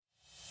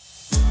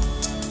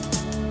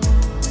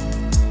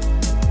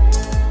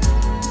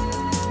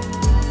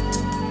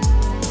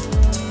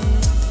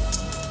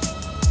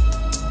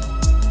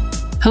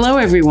Hello,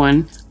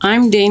 everyone.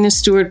 I'm Dana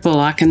Stewart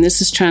Bullock, and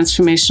this is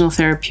Transformational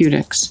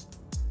Therapeutics.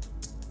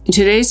 In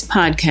today's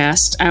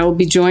podcast, I will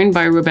be joined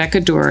by Rebecca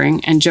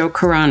Doring and Joe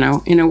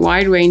Carano in a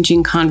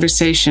wide-ranging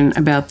conversation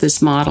about this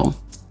model.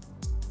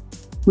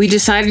 We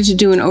decided to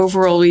do an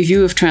overall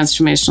review of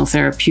transformational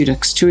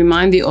therapeutics to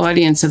remind the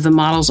audience of the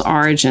model's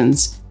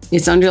origins,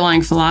 its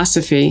underlying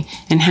philosophy,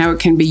 and how it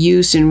can be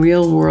used in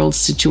real-world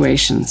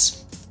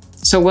situations.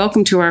 So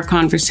welcome to our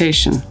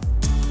conversation.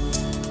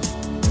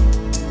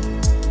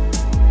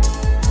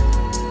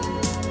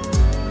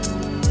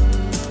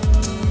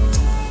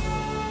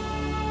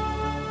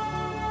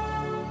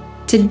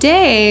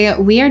 Today,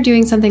 we are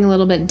doing something a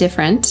little bit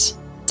different.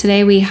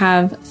 Today, we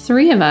have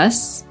three of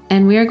us,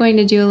 and we are going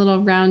to do a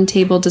little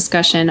roundtable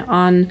discussion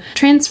on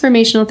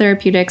transformational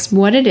therapeutics,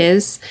 what it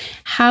is,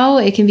 how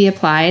it can be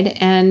applied,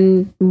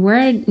 and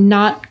we're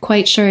not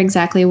quite sure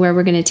exactly where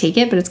we're going to take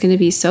it, but it's going to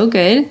be so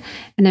good,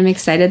 and I'm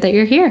excited that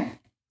you're here.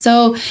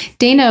 So,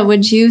 Dana,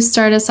 would you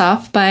start us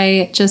off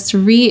by just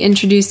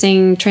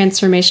reintroducing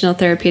transformational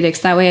therapeutics?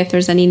 That way, if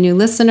there's any new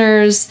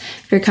listeners,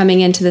 if you're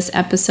coming into this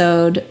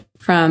episode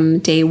from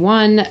day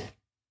one,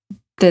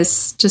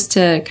 this just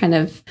to kind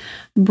of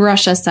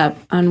brush us up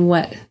on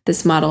what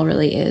this model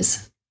really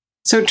is.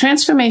 So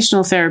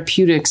transformational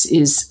therapeutics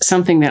is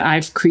something that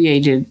I've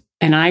created,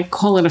 and I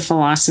call it a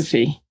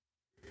philosophy.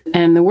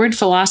 And the word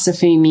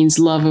philosophy means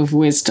love of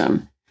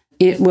wisdom.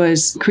 It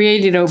was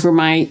created over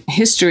my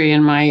history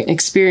and my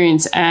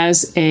experience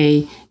as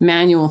a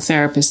manual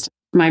therapist.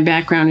 My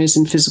background is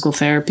in physical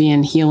therapy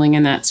and healing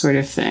and that sort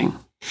of thing.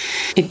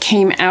 It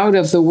came out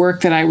of the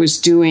work that I was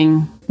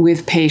doing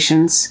with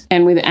patients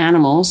and with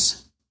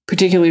animals,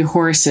 particularly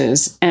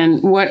horses.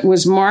 And what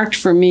was marked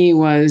for me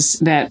was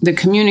that the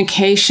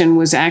communication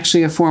was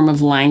actually a form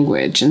of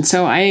language. And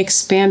so I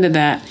expanded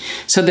that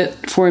so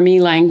that for me,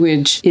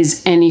 language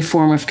is any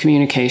form of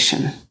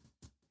communication.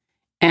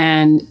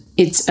 And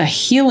it's a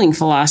healing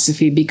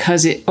philosophy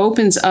because it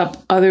opens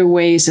up other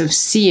ways of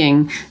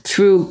seeing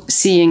through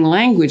seeing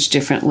language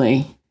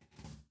differently,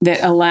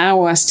 that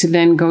allow us to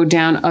then go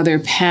down other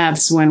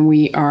paths when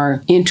we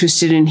are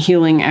interested in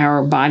healing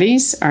our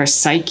bodies, our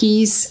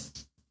psyches,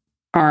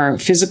 our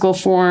physical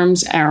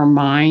forms, our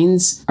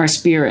minds, our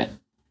spirit.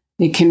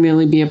 It can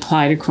really be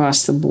applied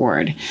across the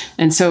board.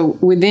 And so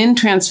within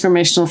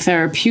transformational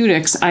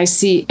therapeutics, I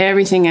see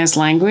everything as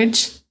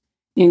language,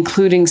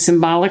 including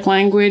symbolic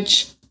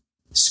language,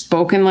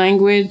 spoken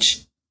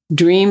language,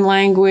 dream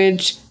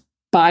language,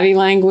 body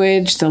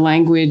language, the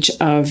language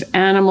of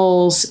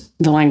animals,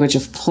 the language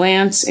of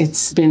plants.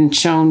 It's been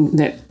shown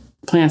that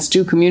plants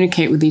do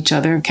communicate with each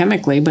other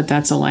chemically, but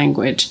that's a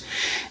language.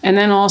 And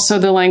then also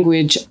the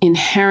language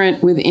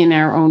inherent within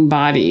our own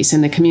bodies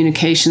and the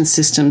communication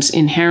systems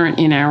inherent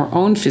in our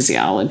own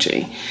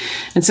physiology.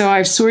 And so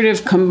I've sort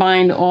of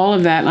combined all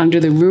of that under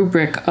the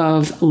rubric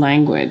of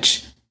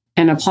language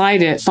and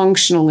applied it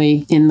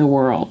functionally in the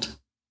world.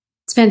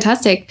 It's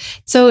fantastic.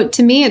 So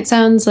to me, it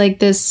sounds like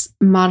this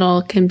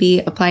model can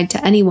be applied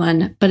to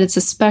anyone, but it's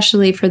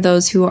especially for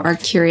those who are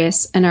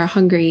curious and are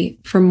hungry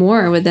for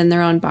more within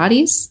their own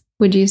bodies.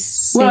 Would you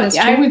say that's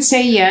true? I would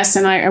say yes.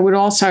 And I would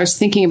also, I was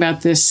thinking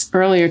about this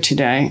earlier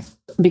today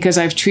because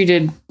I've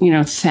treated,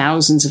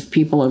 thousands of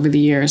people over the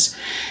years.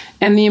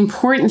 And the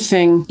important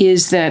thing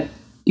is that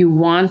you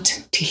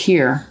want to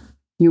hear.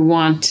 You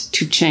want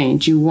to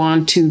change. You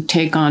want to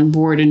take on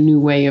board a new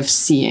way of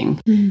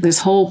seeing. Mm. This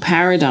whole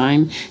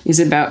paradigm is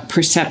about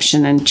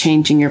perception and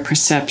changing your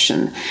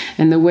perception.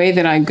 And the way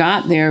that I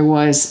got there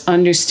was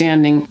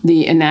understanding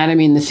the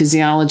anatomy and the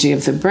physiology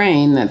of the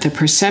brain, that the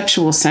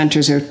perceptual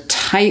centers are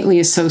tightly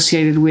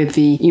associated with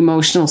the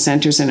emotional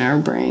centers in our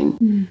brain.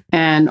 Mm.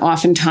 And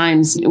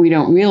oftentimes we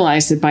don't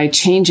realize that by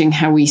changing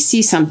how we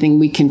see something,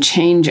 we can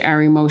change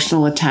our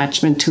emotional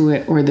attachment to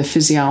it or the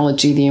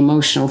physiology, the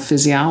emotional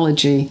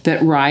physiology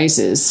that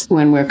rises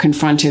when we're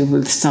confronted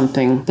with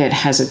something that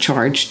has a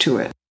charge to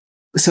it.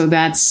 So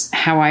that's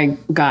how I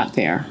got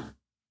there.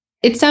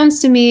 It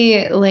sounds to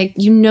me like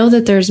you know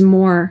that there's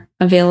more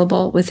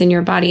available within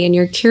your body and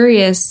you're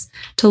curious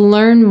to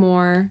learn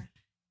more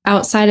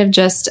outside of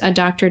just a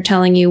doctor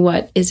telling you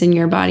what is in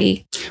your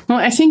body. Well,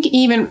 I think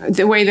even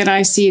the way that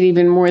I see it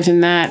even more than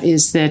that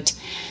is that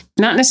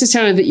not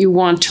necessarily that you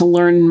want to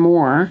learn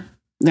more,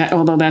 that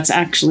although that's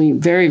actually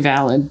very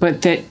valid,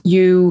 but that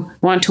you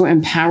want to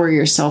empower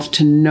yourself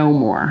to know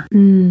more.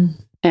 Mm.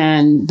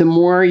 And the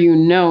more you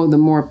know, the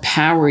more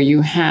power you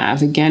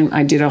have. Again,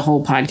 I did a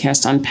whole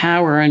podcast on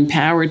power, and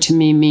power to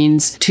me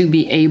means to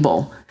be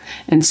able.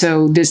 And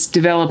so this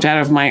developed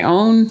out of my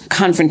own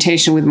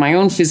confrontation with my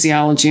own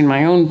physiology and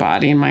my own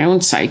body and my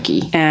own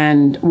psyche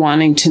and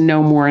wanting to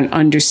know more and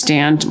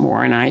understand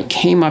more. And I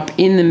came up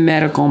in the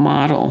medical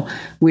model,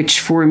 which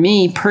for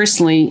me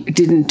personally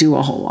didn't do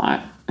a whole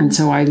lot. And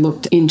so I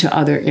looked into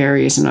other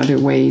areas and other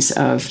ways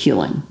of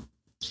healing.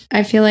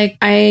 I feel like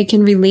I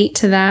can relate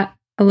to that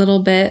a little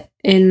bit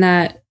in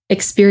that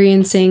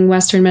experiencing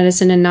Western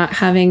medicine and not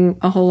having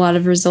a whole lot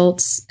of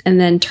results, and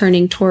then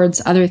turning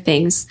towards other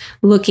things,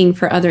 looking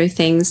for other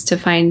things to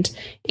find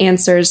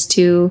answers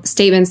to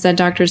statements that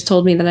doctors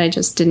told me that I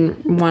just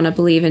didn't want to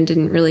believe and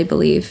didn't really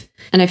believe.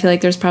 And I feel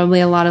like there's probably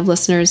a lot of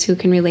listeners who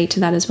can relate to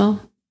that as well.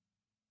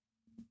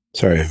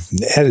 Sorry, I've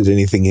added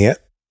anything yet?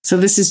 So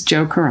this is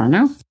Jo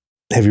Carano.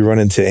 Have you run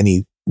into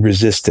any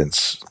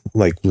resistance,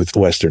 like with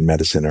Western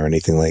medicine or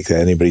anything like that?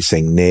 Anybody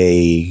saying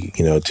nay,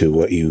 to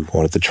what you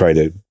wanted to try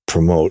to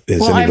promote?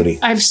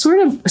 I've sort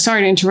of,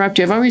 sorry to interrupt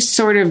you, I've always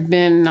sort of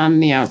been on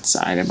the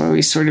outside. I've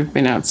always sort of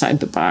been outside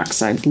the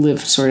box. I've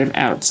lived sort of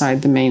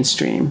outside the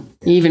mainstream.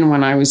 Even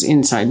when I was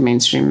inside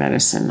mainstream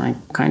medicine, I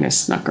kind of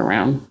snuck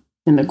around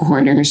in the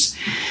corners.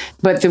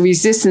 But the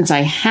resistance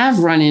I have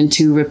run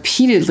into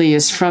repeatedly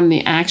is from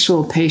the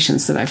actual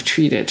patients that I've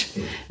treated.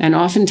 And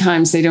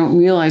oftentimes they don't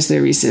realize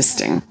they're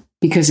resisting,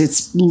 because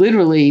it's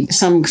literally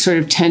some sort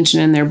of tension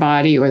in their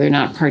body, or they're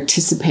not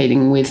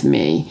participating with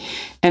me.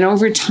 And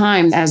over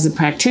time, as the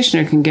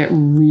practitioner, can get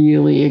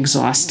really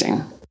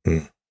exhausting.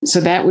 So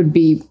that would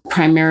be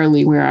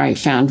primarily where I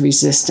found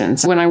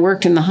resistance. When I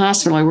worked in the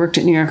hospital, I worked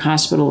at New York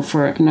Hospital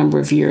for a number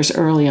of years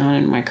early on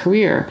in my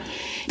career.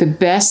 The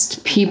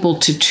best people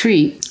to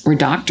treat were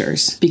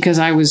doctors, because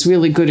I was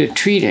really good at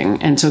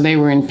treating. And so they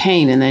were in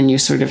pain, and then you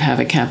sort of have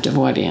a captive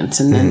audience,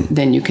 and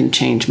then you can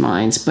change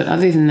minds. But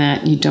other than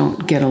that, you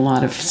don't get a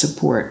lot of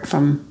support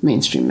from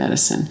mainstream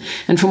medicine.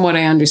 And from what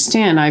I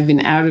understand, I've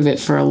been out of it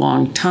for a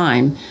long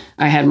time.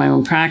 I had my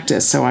own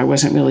practice, so I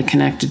wasn't really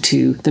connected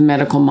to the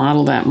medical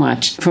model that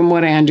much. From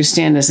what I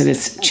understand is that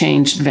it's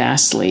changed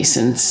vastly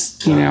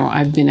since,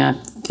 I've been at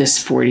this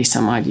 40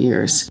 some odd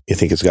years. You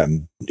think it's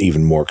gotten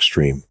even more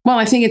extreme? Well,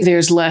 I think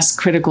there's less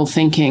critical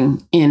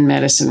thinking in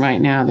medicine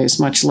right now. There's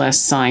much less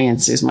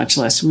science. There's much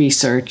less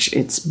research.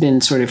 It's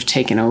been sort of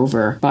taken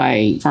over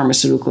by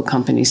pharmaceutical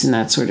companies and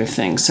that sort of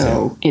thing.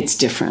 So It's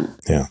different.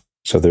 Yeah.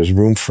 So there's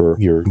room for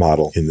your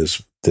model in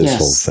this yes,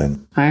 whole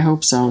thing. I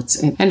hope so.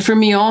 And for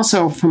me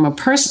also, from a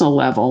personal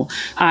level,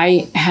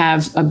 I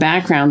have a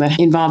background that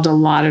involved a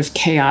lot of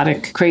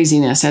chaotic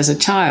craziness as a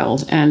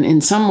child. And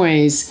in some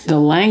ways, the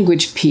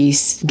language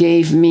piece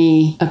gave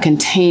me a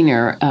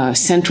container, a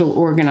central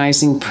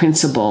organizing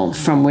principle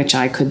from which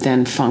I could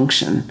then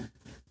function.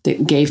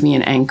 That gave me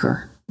an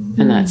anchor.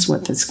 And that's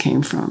what this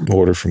came from.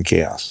 Order from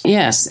chaos.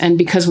 Yes. And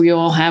because we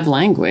all have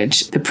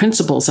language, the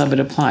principles of it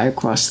apply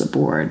across the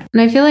board.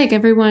 And I feel like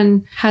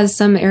everyone has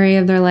some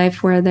area of their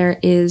life where there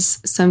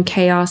is some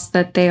chaos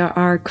that they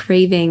are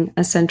craving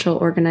a central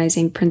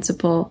organizing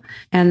principle,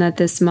 and that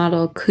this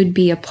model could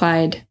be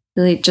applied.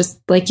 Really, just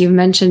like you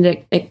mentioned,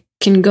 it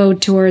can go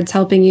towards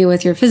helping you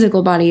with your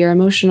physical body, your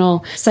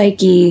emotional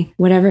psyche,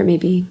 whatever it may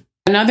be.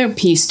 Another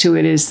piece to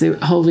it is the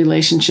whole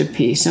relationship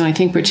piece. And I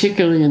think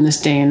particularly in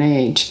this day and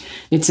age,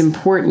 it's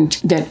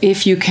important that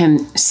if you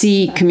can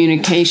see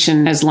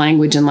communication as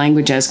language and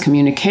language as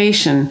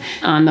communication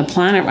on the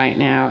planet right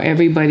now,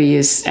 everybody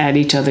is at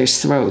each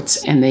other's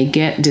throats, and they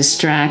get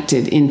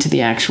distracted into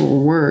the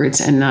actual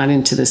words and not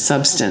into the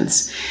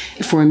substance.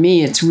 For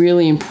me, it's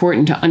really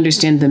important to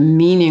understand the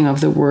meaning of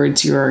the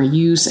words you're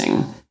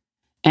using,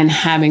 and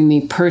having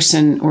the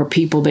person or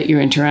people that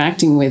you're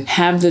interacting with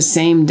have the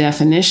same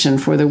definition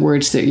for the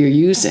words that you're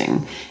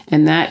using.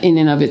 And that in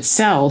and of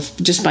itself,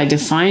 just by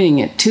defining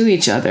it to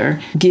each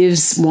other,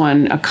 gives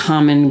one a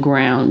common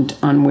ground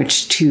on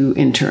which to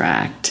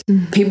interact.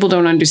 Mm-hmm. People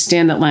don't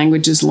understand that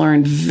language is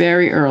learned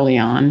very early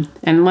on,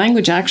 and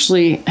language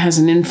actually has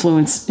an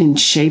influence in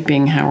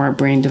shaping how our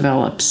brain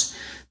develops.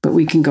 But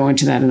we can go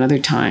into that another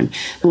time.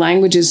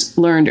 Language is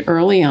learned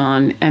early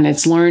on, and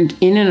it's learned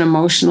in an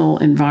emotional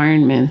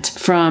environment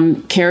from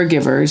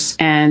caregivers,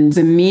 and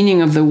the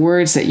meaning of the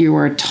words that you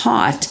are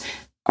taught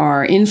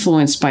are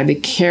influenced by the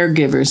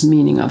caregiver's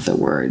meaning of the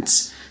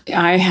words.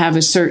 I have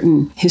a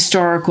certain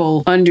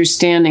historical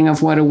understanding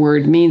of what a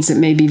word means that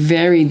may be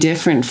very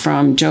different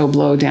from Joe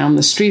Blow down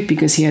the street,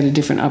 because he had a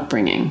different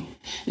upbringing.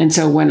 And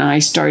so when I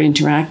start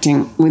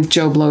interacting with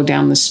Joe Blow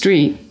down the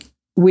street,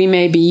 we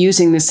may be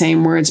using the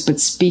same words, but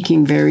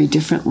speaking very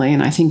differently.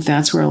 And I think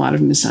that's where a lot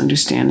of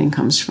misunderstanding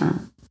comes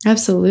from.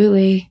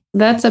 Absolutely.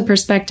 That's a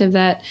perspective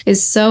that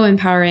is so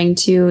empowering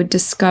to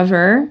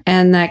discover,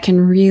 and that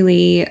can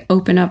really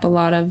open up a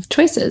lot of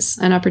choices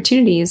and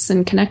opportunities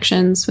and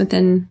connections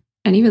within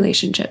any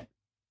relationship.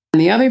 And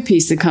the other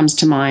piece that comes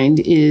to mind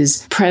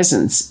is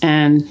presence,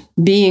 and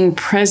being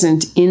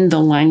present in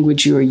the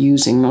language you're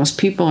using. Most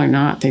people are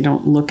not. They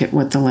don't look at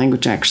what the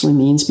language actually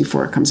means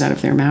before it comes out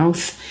of their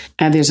mouth.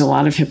 And there's a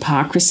lot of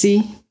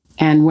hypocrisy.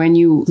 And when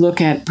you look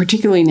at,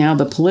 particularly now,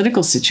 the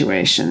political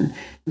situation,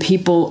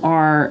 people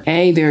are,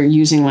 they're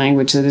using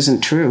language that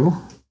isn't true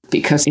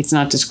because it's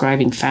not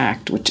describing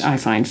fact, which I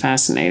find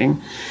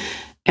fascinating.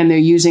 And they're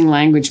using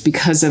language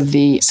because of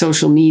the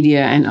social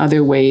media and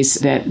other ways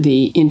that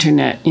the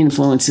internet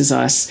influences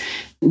us.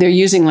 They're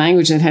using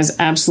language that has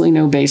absolutely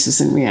no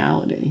basis in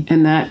reality.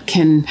 And that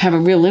can have a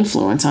real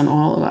influence on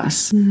all of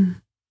us. Mm.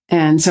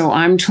 And so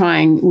I'm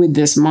trying with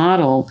this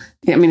model,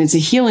 it's a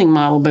healing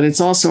model, but it's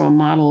also a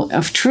model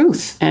of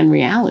truth and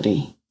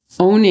reality.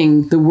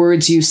 owning the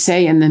words you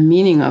say and the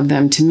meaning of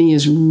them, to me,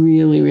 is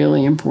really,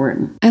 really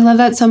important. I love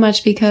that so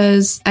much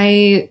because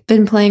I've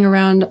been playing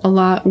around a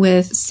lot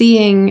with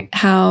seeing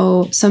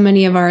how so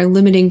many of our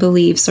limiting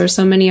beliefs or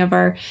so many of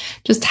our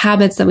just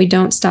habits that we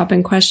don't stop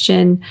and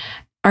question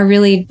are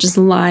really just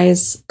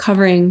lies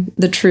covering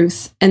the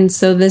truth. And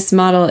so this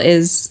model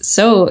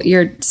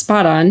you're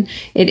spot on.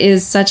 It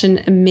is such an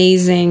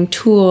amazing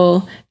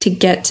tool to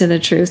get to the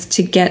truth,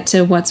 to get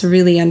to what's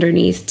really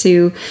underneath,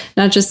 to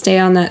not just stay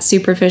on that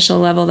superficial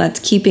level that's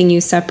keeping you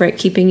separate,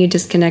 keeping you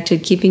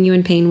disconnected, keeping you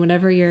in pain,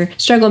 whatever your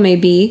struggle may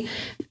be.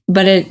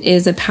 But it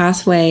is a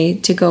pathway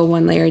to go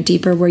one layer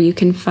deeper where you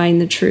can find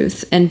the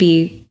truth and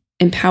be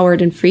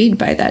empowered and freed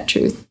by that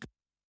truth.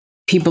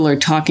 People are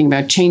talking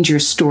about change your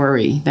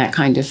story, that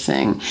kind of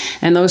thing.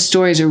 And those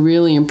stories are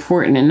really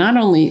important. And not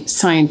only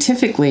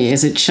scientifically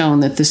is it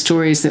shown that the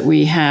stories that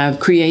we have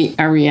create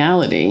our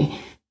reality,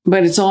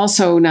 but it's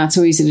also not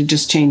so easy to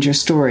just change your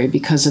story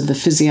because of the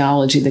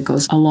physiology that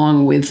goes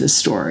along with the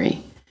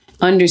story.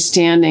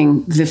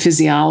 Understanding the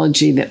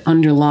physiology that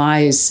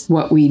underlies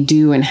what we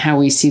do and how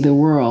we see the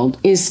world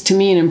is, to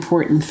me, an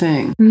important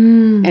thing.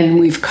 And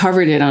we've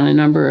covered it on a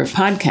number of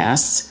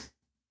podcasts.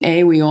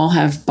 We all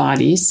have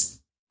bodies.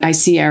 I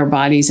see our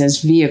bodies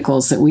as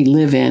vehicles that we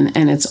live in,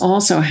 and it's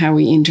also how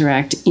we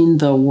interact in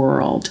the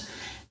world.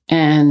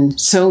 And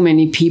so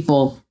many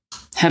people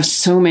have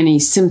so many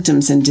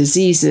symptoms and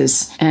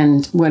diseases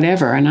and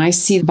whatever. And I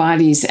see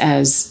bodies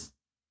as,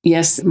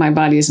 yes, my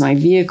body is my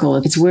vehicle.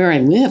 It's where I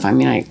live. I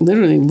mean, I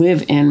literally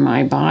live in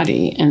my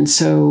body. And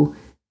so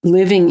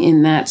living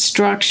in that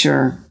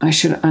structure, I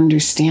should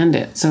understand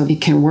it so it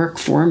can work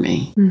for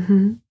me.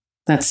 Mm-hmm.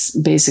 That's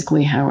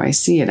basically how I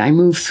see it. I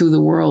move through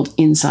the world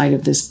inside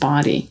of this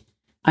body.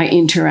 I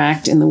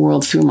interact in the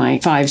world through my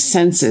 5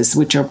 senses,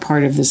 which are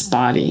part of this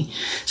body.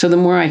 So the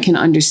more I can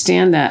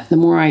understand that, the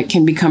more I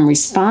can become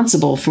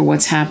responsible for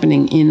what's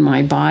happening in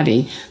my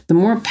body, the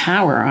more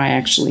power I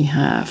actually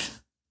have.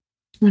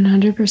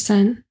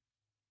 100%.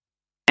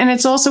 And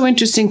it's also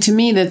interesting to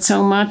me that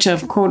so much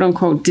of quote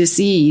unquote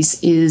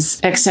disease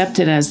is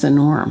accepted as the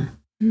norm.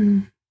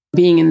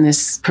 Being in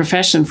this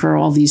profession for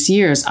all these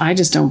years, I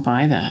just don't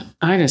buy that.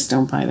 I just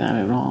don't buy that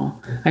at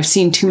all. I've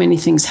seen too many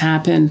things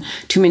happen,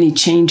 too many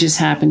changes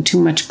happen, too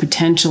much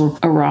potential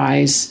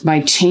arise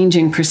by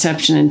changing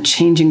perception and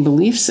changing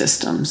belief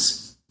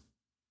systems.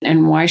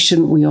 And why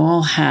shouldn't we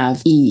all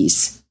have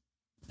ease?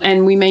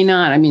 And we may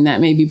not. I mean, that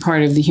may be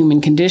part of the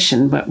human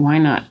condition, but why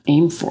not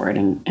aim for it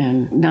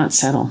and not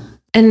settle?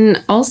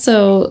 And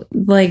also,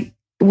 like,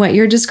 what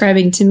you're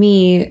describing to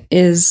me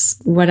is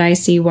what I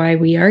see why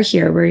we are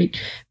here.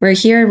 We're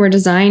here, we're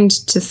designed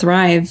to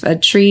thrive. A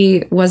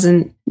tree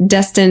wasn't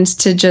destined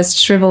to just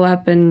shrivel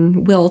up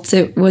and wilt.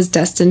 It was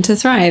destined to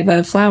thrive.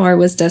 A flower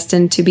was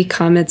destined to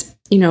become its,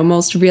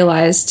 most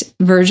realized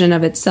version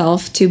of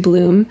itself, to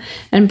bloom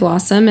and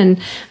blossom.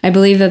 And I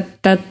believe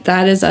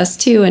that is us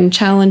too. And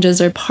challenges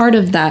are part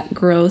of that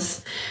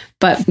growth.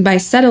 But by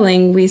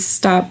settling, we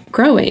stop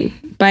growing.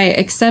 By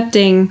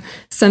accepting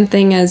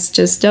something as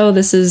just,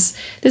 this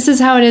is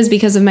how it is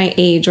because of my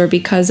age or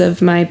because of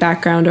my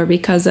background or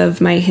because of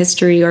my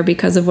history or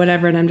because of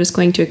whatever, and I'm just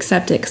going to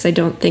accept it because I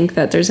don't think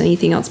that there's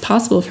anything else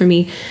possible for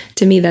me.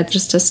 To me, that's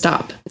just a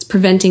stop. It's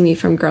preventing me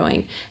from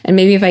growing. And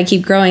maybe if I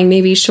keep growing,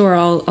 maybe sure,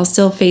 I'll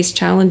still face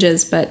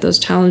challenges, but those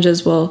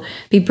challenges will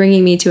be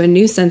bringing me to a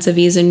new sense of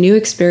ease, a new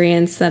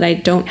experience that I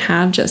don't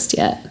have just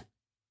yet.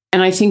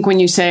 And I think when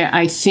you say,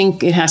 I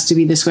think it has to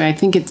be this way, I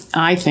think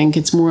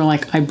it's more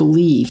like I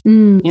believe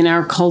in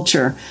our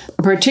culture.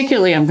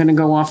 Particularly, I'm going to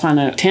go off on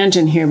a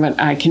tangent here, but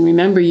I can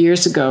remember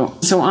years ago.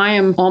 So I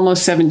am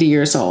almost 70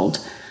 years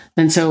old.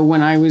 And so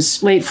when I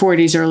was late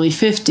 40s, early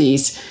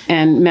 50s,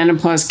 and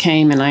menopause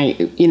came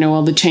and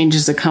all the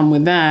changes that come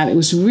with that, it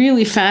was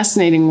really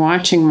fascinating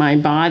watching my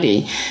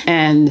body.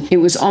 And it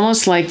was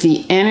almost like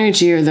the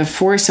energy or the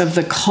force of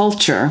the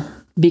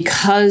culture,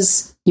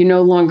 because you're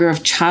no longer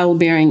of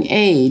childbearing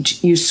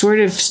age, you sort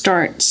of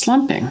start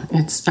slumping.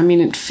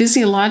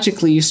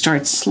 Physiologically, you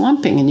start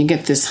slumping and you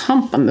get this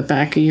hump on the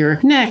back of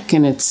your neck.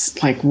 And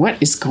it's like, what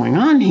is going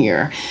on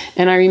here?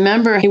 And I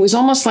remember it was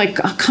almost like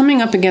coming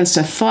up against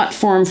a thought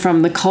form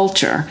from the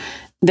culture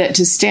that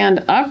to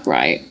stand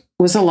upright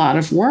was a lot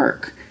of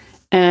work.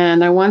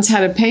 And I once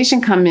had a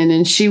patient come in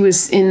and she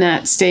was in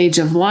that stage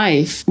of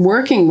life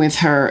working with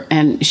her,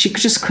 and she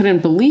just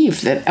couldn't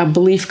believe that a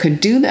belief could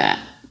do that.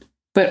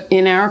 But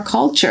in our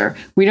culture,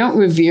 we don't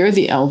revere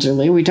the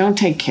elderly. We don't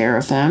take care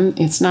of them.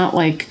 It's not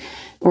like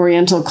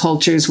Oriental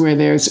cultures where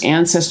there's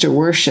ancestor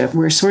worship.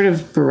 We're sort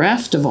of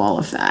bereft of all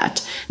of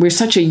that. We're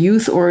such a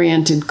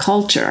youth-oriented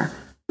culture.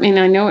 I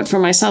know it for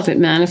myself. It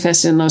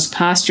manifests in those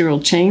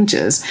postural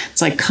changes.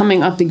 It's like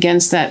coming up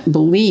against that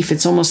belief.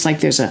 It's almost like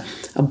there's a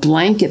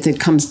blanket that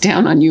comes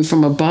down on you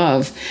from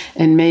above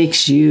and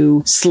makes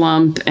you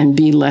slump and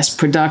be less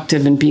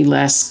productive and be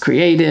less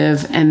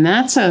creative. And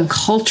that's a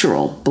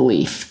cultural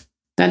belief.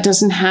 That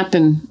doesn't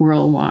happen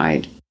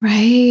worldwide.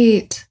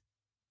 Right.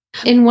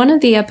 In one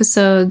of the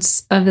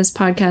episodes of this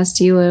podcast,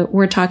 you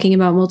were talking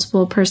about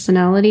multiple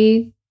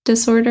personality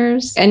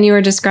disorders. And you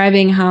were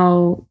describing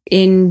how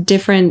in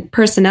different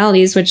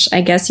personalities, which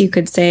I guess you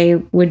could say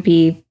would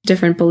be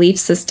different belief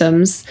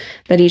systems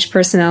that each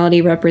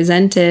personality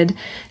represented,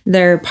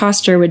 their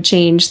posture would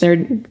change.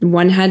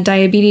 One had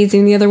diabetes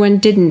and the other one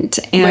didn't.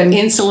 And but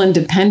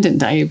insulin-dependent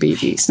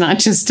diabetes, not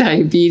just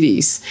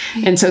diabetes.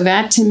 And so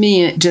that, to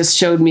me, it just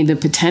showed me the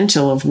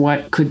potential of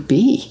what could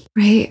be.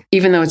 Right.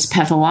 Even though it's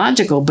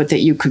pathological, but that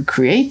you could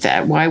create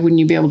that. Why wouldn't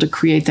you be able to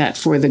create that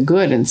for the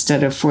good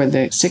instead of for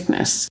the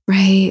sickness?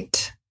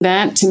 Right.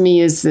 That, to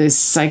me, is the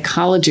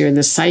psychology or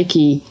the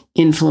psyche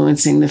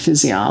influencing the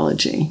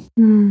physiology.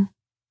 Mm.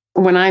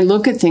 When I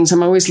look at things,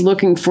 I'm always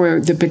looking for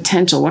the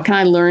potential. What can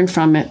I learn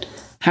from it?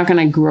 How can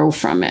I grow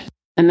from it?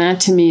 And that,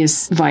 to me,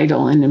 is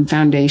vital and a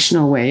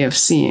foundational way of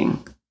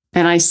seeing.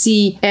 And I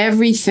see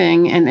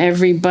everything and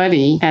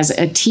everybody as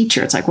a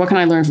teacher. It's like, what can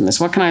I learn from this?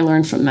 What can I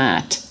learn from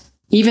that?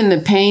 Even the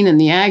pain and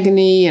the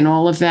agony and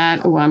all of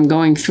that, oh, I'm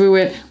going through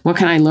it. What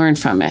can I learn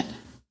from it?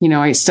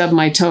 I stubbed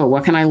my toe.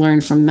 What can I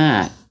learn from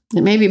that?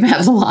 It may be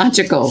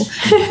pathological,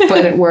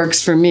 but it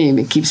works for me.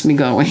 It keeps me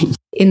going.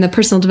 In the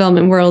personal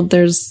development world,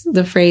 there's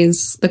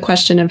the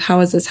question of how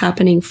is this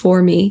happening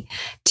for me,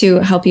 to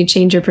help you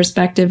change your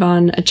perspective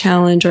on a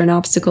challenge or an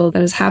obstacle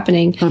that is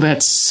happening. Oh,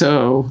 that's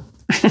so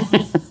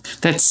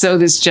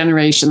this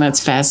generation.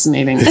 That's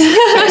fascinating.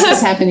 How is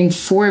this happening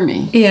for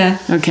me? Yeah.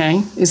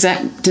 Okay. Does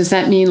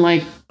that mean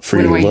like,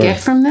 what do I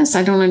get from this?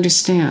 I don't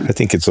understand. I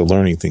think it's a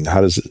learning thing.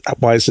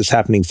 Why is this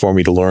happening for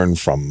me to learn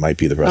from might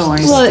be the rest of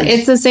it. Well,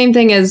 it's the same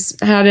thing as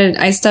how did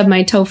I stub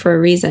my toe for a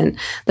reason?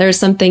 There's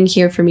something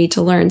here for me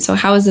to learn. So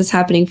how is this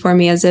happening for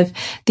me? As if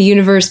the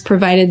universe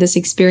provided this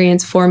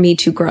experience for me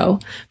to grow,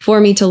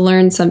 for me to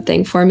learn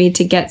something, for me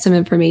to get some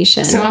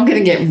information. So I'm going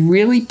to get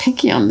really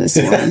picky on this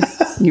one.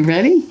 You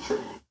ready?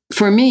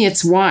 For me,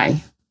 it's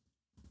why.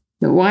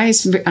 The why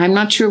is, I'm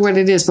not sure what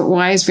it is, but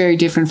why is very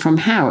different from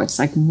how. It's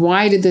like,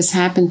 why did this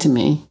happen to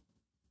me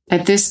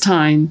at this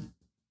time,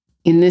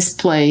 in this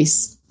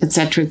place, et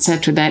cetera, et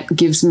cetera?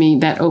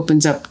 That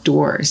opens up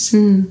doors.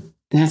 Mm.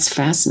 That's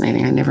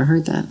fascinating. I never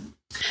heard that.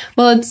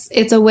 Well,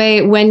 it's a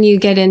way when you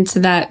get into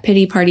that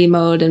pity party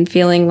mode and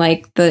feeling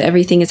like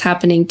everything is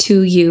happening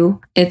to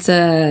you. It's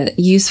a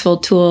useful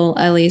tool,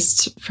 at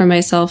least for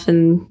myself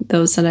and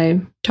those that I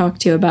talk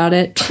to about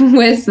it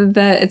with.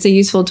 That it's a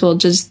useful tool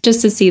just to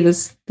see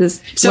this.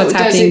 So what's happening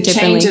differently. does it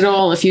change at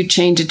all if you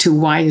change it to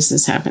why is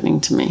this happening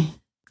to me?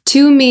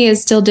 To me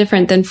is still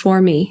different than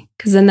for me,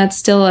 because then that's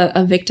still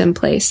a victim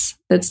place.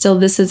 That's still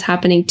this is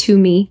happening to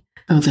me,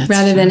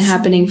 rather than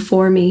happening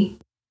for me.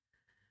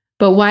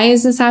 But why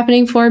is this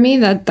happening for me?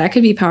 That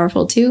could be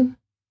powerful too.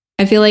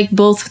 I feel like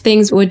both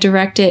things would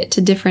direct it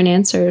to different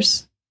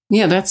answers.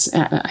 Yeah,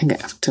 I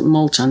have to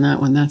mulch on that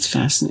one. That's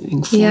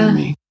fascinating for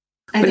me.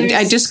 But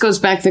it just goes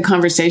back to the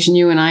conversation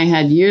you and I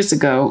had years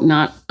ago,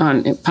 not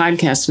on a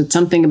podcast, but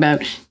something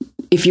about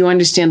if you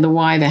understand the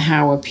why, the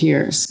how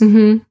appears.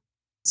 Mm-hmm.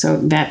 So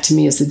that to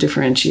me is the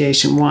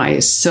differentiation. Why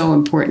is so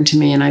important to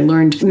me. And I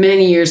learned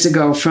many years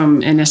ago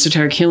from an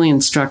esoteric healing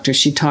instructor,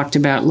 she talked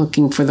about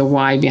looking for the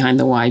why behind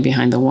the why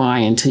behind the why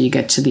until you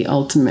get to the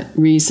ultimate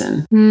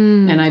reason.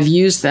 Mm. And I've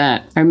used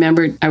that. I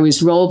remember I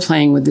was role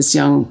playing with this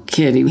young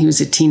kid. He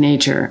was a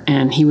teenager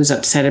and he was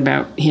upset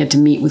about, he had to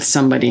meet with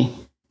somebody.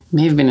 It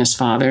may have been his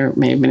father,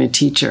 may have been a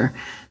teacher,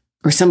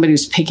 or somebody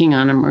was picking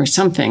on him or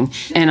something.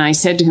 And I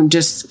said to him,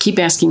 just keep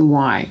asking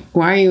why.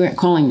 Why are you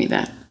calling me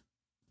that?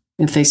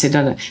 If they say,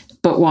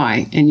 but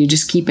why? And you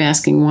just keep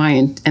asking why.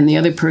 And the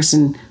other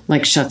person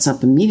shuts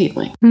up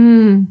immediately.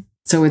 Mm.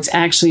 So it's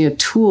actually a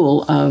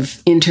tool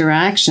of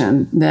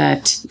interaction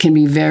that can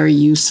be very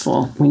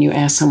useful when you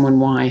ask someone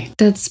why.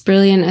 That's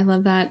brilliant. I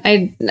love that.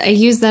 I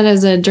use that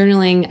as a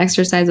journaling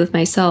exercise with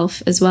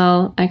myself as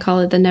well. I call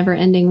it the never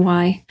ending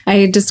why.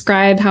 I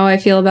describe how I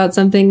feel about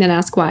something, then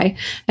ask why,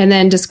 and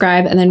then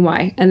describe, and then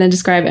why, and then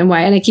describe and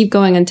why. And I keep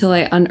going until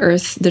I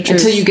unearth the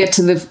truth. Until you get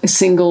to the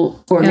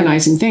single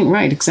organizing thing.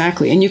 Right,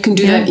 exactly. And you can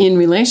do that in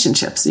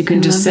relationships. You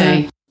can just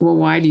say, well,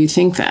 why do you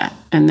think that?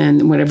 And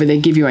then whatever they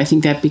give you, I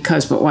think that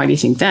because, but why do you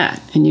think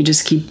that? And you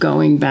just keep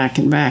going back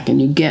and back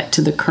and you get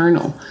to the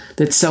kernel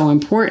that's so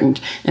important.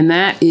 And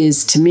that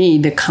is, to me,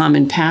 the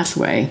common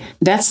pathway.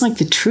 That's like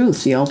the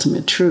truth, the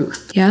ultimate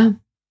truth. Yeah.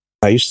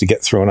 I used to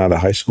get thrown out of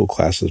high school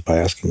classes by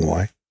asking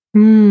why.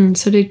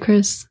 So did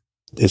Chris.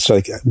 It's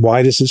like,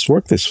 why does this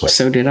work this way?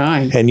 So did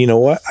I. And you know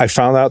what? I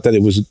found out that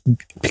it was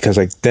because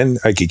then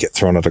I could get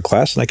thrown out of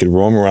class and I could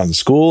roam around the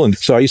school. And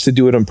so I used to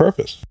do it on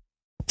purpose.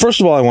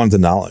 First of all, I wanted the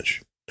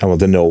knowledge. I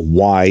wanted to know,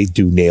 why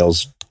do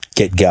nails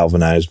get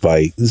galvanized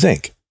by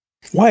zinc?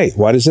 Why?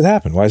 Why does it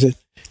happen? Why is it?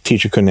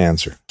 Teacher couldn't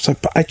answer. It's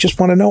like, but I just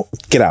want to know.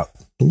 Get out.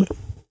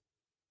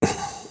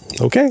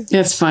 Okay.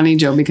 It's funny,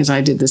 Joe, because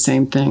I did the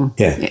same thing.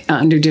 Yeah.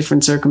 Under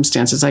different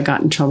circumstances. I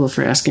got in trouble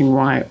for asking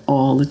why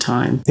all the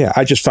time. Yeah.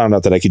 I just found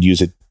out that I could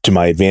use it to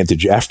my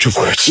advantage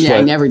afterwards. Yeah,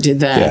 I never did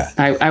that.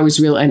 Yeah. I was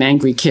an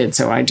angry kid,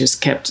 so I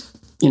just kept,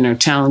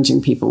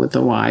 challenging people with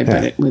the why,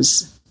 but it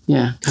was...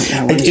 Yeah.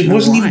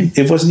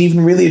 It wasn't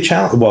even really a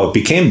challenge. Well, it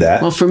became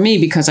that. Well, for me,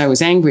 because I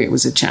was angry, it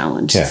was a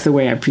challenge. Yeah. It's the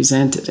way I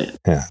presented it.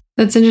 Yeah.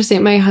 That's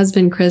interesting. My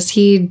husband, Chris,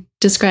 he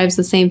describes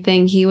the same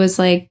thing. He was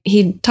like,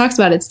 he talks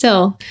about it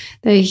still,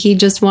 that he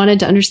just wanted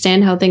to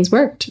understand how things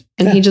worked.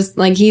 And he just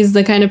like, he's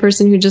the kind of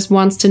person who just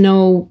wants to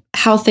know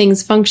how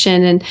things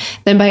function. And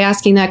then by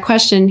asking that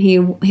question, he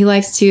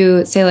likes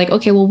to say like,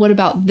 okay, well, what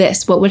about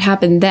this? What would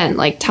happen then?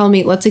 Like, tell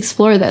me, let's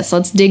explore this.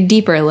 Let's dig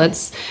deeper.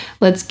 Let's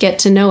get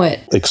to know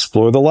it.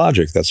 Explore the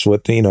logic. That's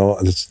what,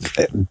 it's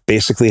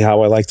basically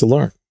how I like to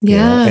learn.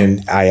 Yeah.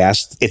 And I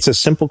asked, it's a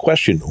simple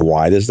question.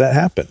 Why does that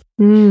happen?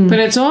 But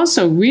it's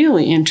also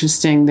really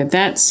interesting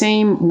that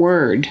same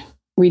word,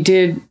 we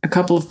did a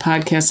couple of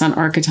podcasts on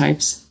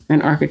archetypes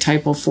and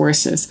archetypal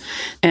forces.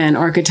 And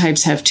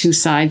archetypes have two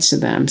sides to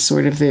them,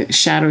 sort of the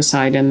shadow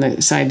side and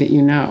the side that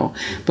you know.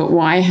 But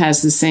why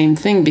has the same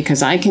thing?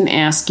 Because I can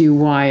ask you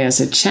why as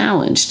a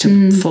challenge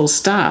to full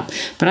stop,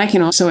 but I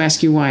can also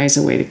ask you why as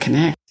a way to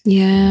connect.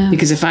 Yeah.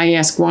 Because if I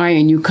ask why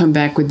and you come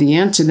back with the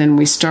answer, then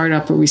we start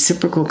up a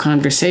reciprocal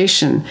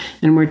conversation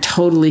and we're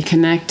totally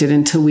connected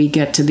until we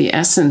get to the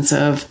essence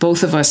of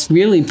both of us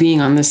really being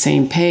on the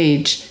same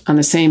page, on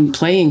the same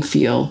playing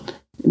field,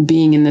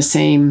 being in the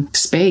same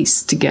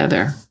space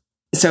together.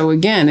 So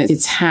again,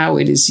 it's how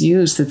it is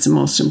used that's the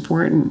most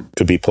important.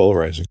 Could be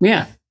polarizing.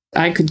 Yeah.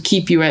 I could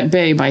keep you at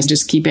bay by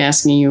just keep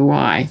asking you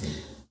why.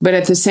 But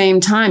at the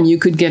same time, you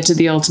could get to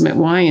the ultimate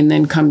why and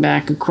then come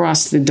back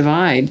across the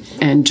divide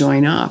and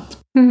join up.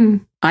 Mm-hmm.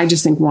 I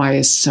just think why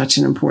is such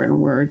an important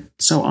word.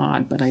 So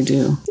odd, but I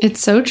do. It's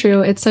so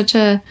true. It's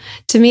to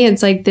me,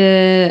 it's like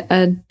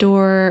a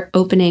door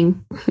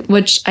opening,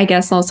 which I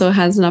guess also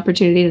has an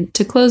opportunity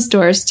to close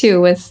doors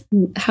too with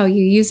how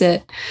you use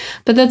it.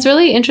 But that's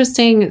really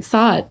interesting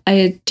thought.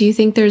 Do you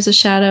think there's a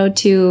shadow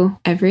to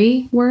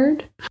every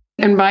word?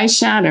 And by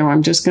shadow,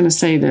 I'm just going to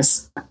say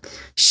this.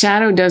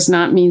 Shadow does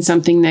not mean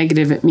something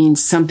negative. It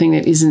means something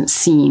that isn't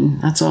seen.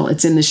 That's all.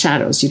 It's in the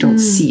shadows. You don't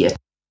see it.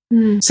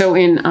 So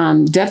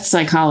in depth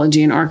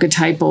psychology and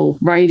archetypal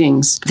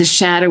writings, the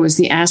shadow is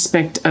the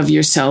aspect of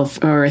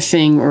yourself or a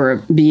thing or a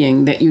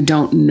being that you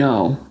don't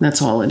know.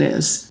 That's all it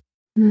is.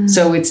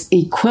 So it's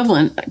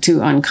equivalent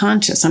to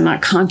unconscious. I'm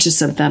not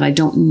conscious of that. I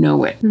don't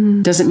know it.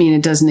 Doesn't mean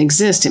it doesn't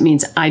exist. It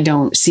means I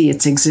don't see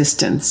its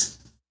existence.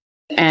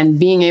 And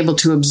being able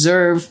to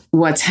observe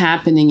what's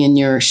happening in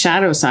your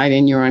shadow side,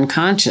 in your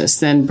unconscious,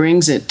 then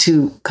brings it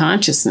to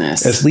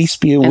consciousness. At least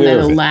be aware of it. And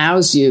that of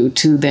allows you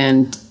to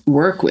then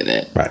work with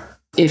it. Right.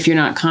 If you're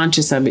not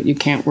conscious of it, you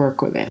can't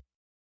work with it.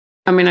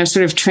 I mean, I've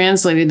sort of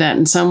translated that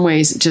in some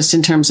ways just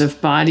in terms of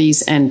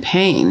bodies and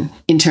pain,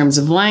 in terms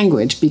of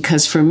language,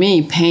 because for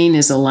me, pain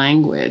is a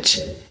language.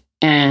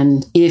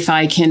 And if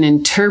I can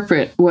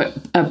interpret what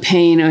a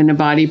pain in a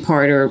body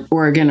part or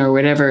organ or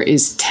whatever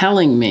is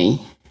telling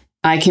me,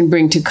 I can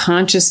bring to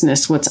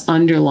consciousness what's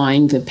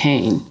underlying the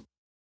pain.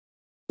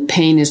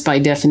 Pain is by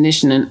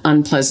definition an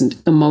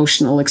unpleasant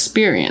emotional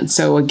experience.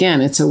 So again,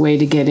 it's a way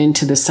to get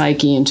into the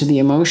psyche, into the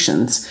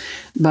emotions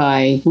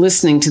by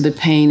listening to the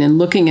pain and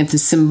looking at the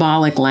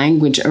symbolic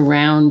language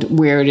around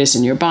where it is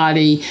in your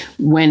body,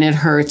 when it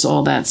hurts,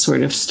 all that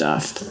sort of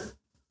stuff.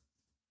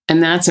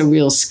 And that's a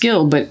real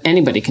skill, but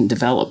anybody can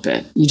develop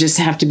it. You just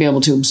have to be able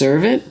to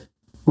observe it,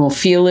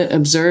 feel it,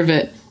 observe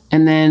it,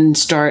 and then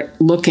start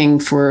looking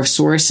for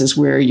sources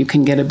where you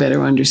can get a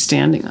better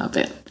understanding of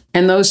it.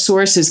 And those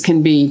sources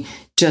can be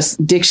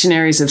just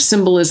dictionaries of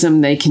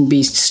symbolism. They can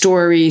be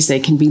stories. They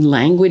can be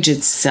language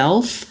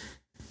itself.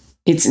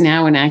 It's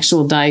now an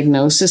actual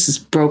diagnosis. It's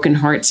broken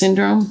heart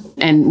syndrome.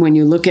 And when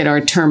you look at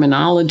our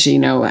terminology,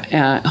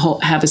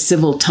 have a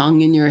civil tongue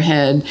in your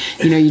head,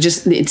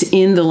 it's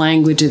in the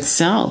language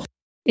itself.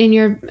 In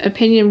your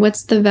opinion,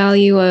 what's the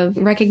value of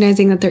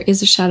recognizing that there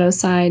is a shadow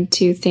side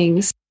to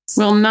things?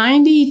 Well,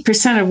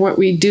 90% of what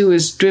we do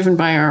is driven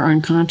by our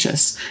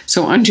unconscious.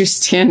 So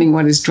understanding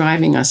what is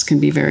driving us can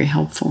be very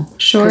helpful.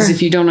 Sure. Because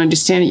if you don't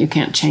understand it, you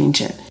can't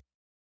change it.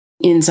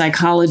 In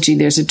psychology,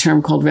 there's a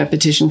term called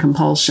repetition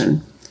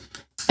compulsion.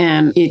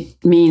 And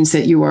it means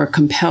that you are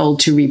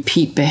compelled to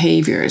repeat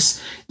behaviors.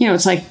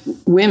 It's like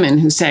women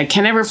who say, I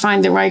can never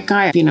find the right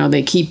guy.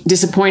 They keep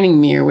disappointing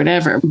me or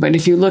whatever. But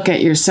if you look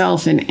at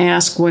yourself and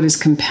ask what is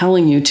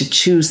compelling you to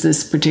choose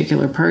this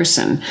particular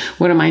person,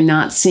 what am I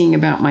not seeing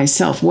about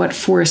myself? What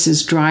force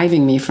is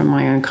driving me from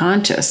my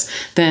unconscious?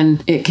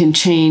 Then it can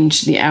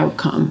change the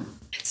outcome.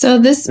 So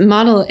this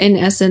model, in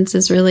essence,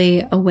 is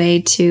really a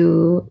way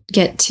to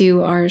get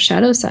to our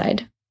shadow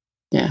side.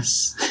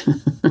 Yes.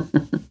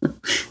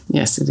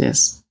 Yes, it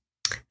is.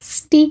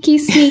 Sneaky.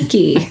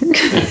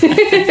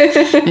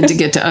 And to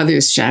get to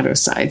others' shadow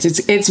sides.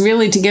 It's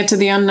really to get to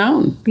the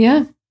unknown.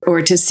 Yeah.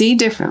 Or to see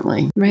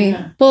differently. Right.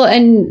 Yeah. Well,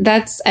 and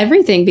that's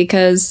everything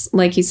because,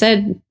 like you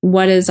said,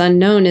 what is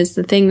unknown is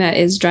the thing that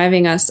is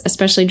driving us,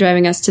 especially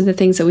driving us to the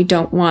things that we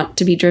don't want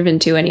to be driven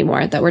to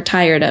anymore, that we're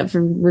tired of,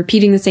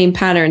 repeating the same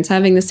patterns,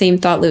 having the same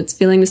thought loops,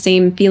 feeling the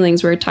same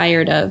feelings we're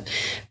tired of,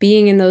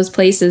 being in those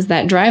places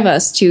that drive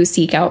us to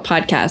seek out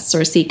podcasts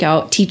or seek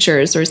out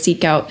teachers or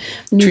seek out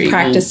new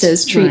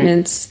practices,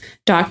 treatments,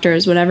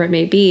 doctors, whatever it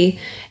may be.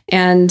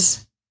 And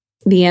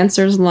the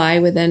answers lie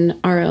within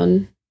our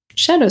own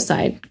shadow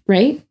side,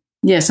 right?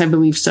 Yes, I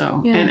believe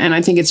so. Yeah. And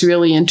I think it's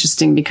really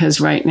interesting because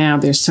right now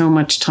there's so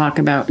much talk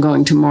about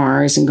going to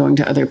Mars and going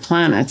to other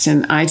planets.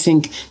 And I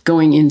think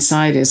going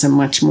inside is a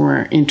much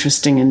more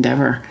interesting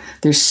endeavor.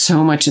 There's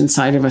so much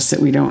inside of us that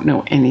we don't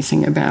know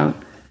anything about,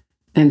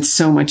 and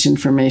so much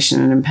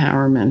information and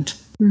empowerment.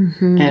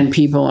 Mm-hmm. And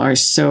people are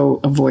so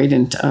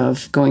avoidant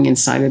of going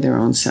inside of their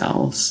own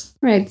selves.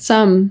 Right.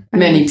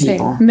 Many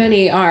people.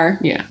 Many are.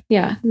 Yeah.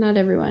 Yeah. Not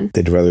everyone.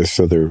 They'd rather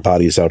throw their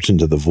bodies out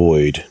into the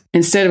void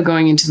instead of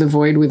going into the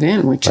void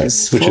within, which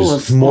is full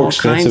of more all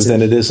expensive kinds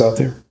than it is out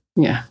there.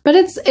 Yeah. But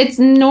it's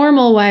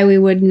normal why we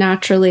would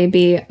naturally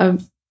be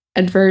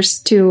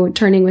adverse to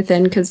turning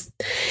within, because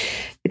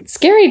it's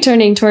scary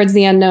turning towards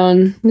the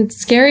unknown. It's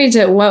scary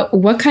to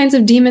what kinds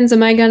of demons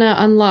am I going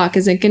to unlock?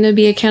 Is it going to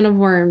be a can of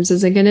worms?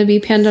 Is it going to be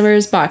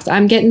Pandora's box?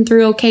 I'm getting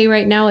through okay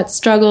right now. It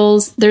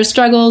struggles. There's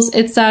struggles.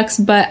 It sucks,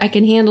 but I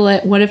can handle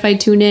it. What if I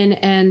tune in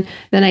and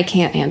then I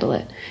can't handle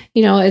it?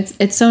 You know,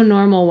 it's so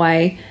normal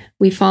why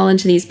we fall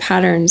into these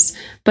patterns.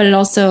 But it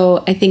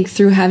also, I think,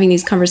 through having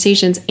these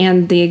conversations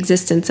and the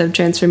existence of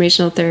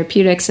transformational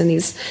therapeutics and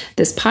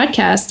this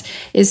podcast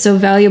is so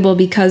valuable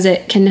because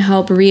it can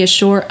help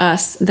reassure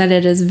us that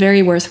it is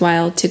very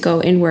worthwhile to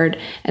go inward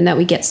and that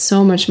we get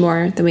so much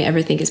more than we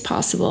ever think is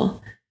possible.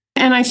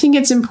 And I think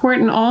it's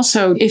important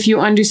also if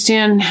you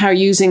understand how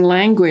using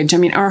language, I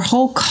mean, our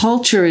whole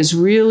culture is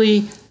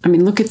really, I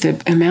mean, look at the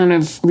amount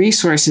of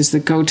resources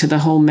that go to the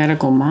whole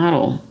medical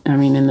model. I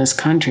mean, in this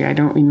country, I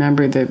don't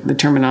remember the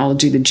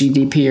terminology, the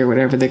GDP or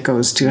whatever that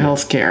goes to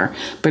healthcare,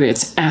 but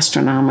it's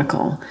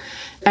astronomical.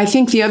 I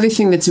think the other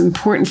thing that's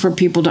important for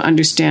people to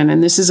understand,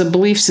 and this is a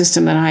belief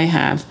system that I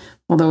have,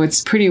 although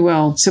it's pretty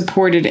well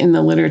supported in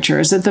the literature,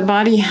 is that the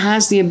body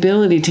has the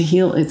ability to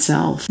heal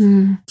itself.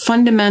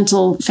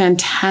 Fundamental,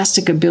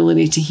 fantastic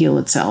ability to heal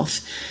itself.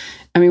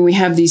 I mean, we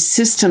have these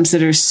systems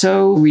that are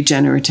so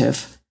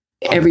regenerative.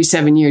 Every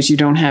 7 years, you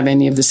don't have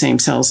any of the same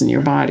cells in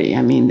your body.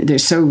 I mean, they're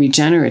so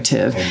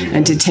regenerative.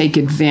 And to take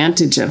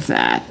advantage of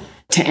that,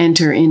 to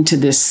enter into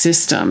this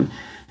system,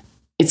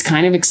 it's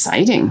kind of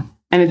exciting.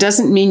 And it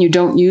doesn't mean you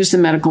don't use the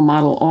medical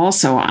model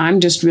also. I'm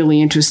just really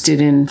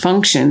interested in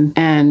function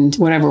and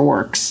whatever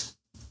works.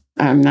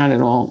 I'm not at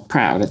all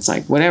proud. It's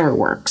like, whatever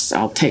works,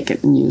 I'll take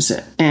it and use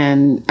it.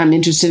 And I'm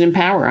interested in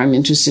power. I'm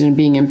interested in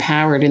being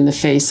empowered in the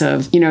face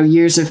of,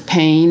 years of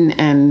pain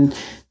and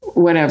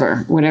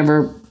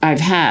whatever I've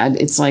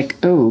had. It's like,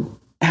 oh,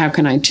 how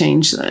can I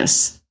change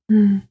this?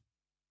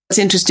 It's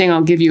interesting.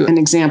 I'll give you an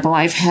example.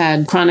 I've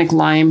had chronic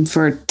Lyme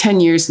for 10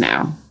 years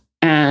now.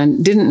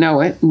 And didn't know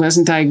it,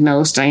 wasn't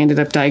diagnosed. I ended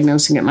up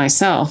diagnosing it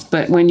myself.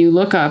 But when you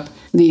look up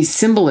the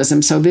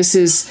symbolism, so this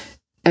is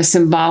a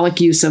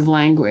symbolic use of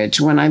language.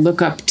 When I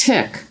look up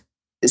tic,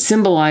 it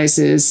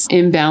symbolizes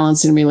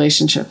imbalance in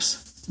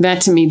relationships.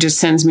 That to me just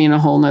sends me in a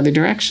whole nother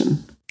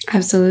direction.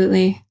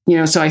 Absolutely.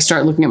 So I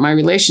start looking at my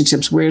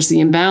relationships. Where's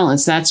the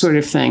imbalance? That sort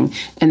of thing.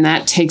 And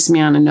that takes me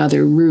on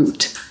another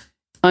route.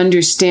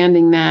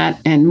 Understanding that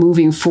and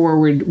moving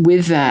forward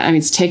with that. I mean,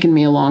 it's taken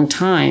me a long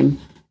time,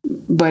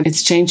 but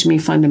it's changed me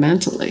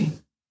fundamentally.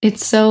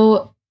 It's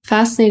so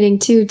fascinating,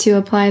 too, to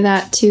apply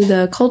that to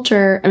the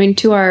culture. I mean,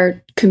 to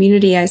our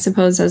community, I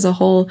suppose, as a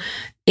whole,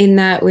 in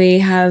that we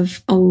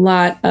have a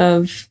lot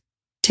of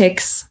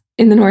ticks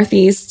in the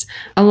Northeast,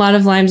 a lot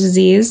of Lyme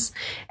disease,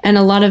 and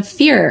a lot of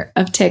fear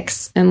of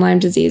ticks and Lyme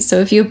disease. So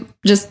if you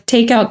just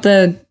take out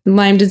the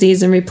Lyme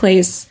disease and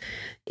replace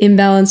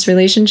imbalanced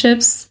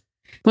relationships.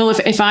 Well,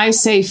 if I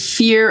say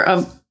fear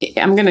of,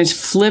 I'm going to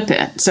flip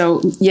it.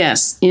 So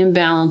yes,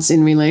 imbalance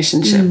in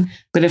relationship.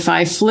 But if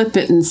I flip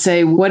it and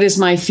say, what is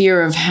my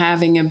fear of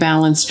having a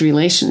balanced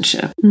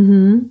relationship?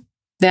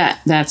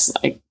 That's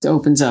like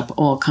opens up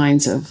all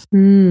kinds of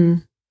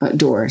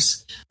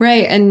doors.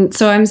 Right. And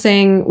so I'm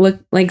saying, look,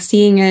 like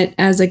seeing it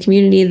as a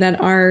community,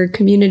 that our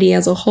community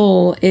as a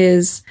whole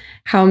is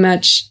how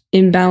much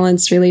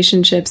imbalanced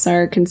relationships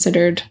are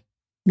considered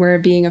we're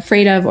being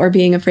afraid of, or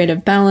being afraid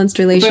of balanced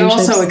relationships. But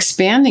also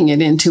expanding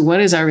it into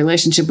what is our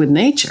relationship with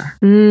nature.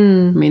 I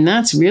mean,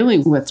 that's really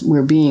what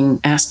we're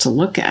being asked to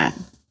look at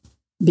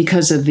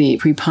because of the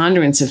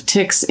preponderance of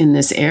ticks in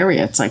this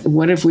area. It's like,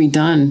 what have we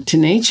done to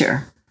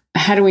nature?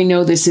 How do we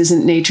know this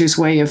isn't nature's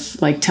way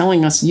of like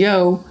telling us,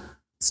 yo,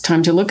 it's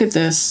time to look at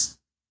this?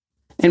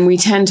 And we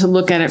tend to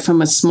look at it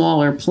from a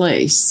smaller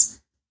place.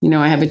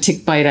 I have a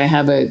tick bite, I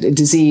have a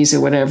disease or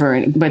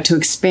whatever. But to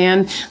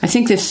expand, I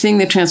think the thing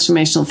that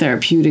transformational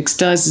therapeutics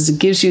does is it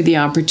gives you the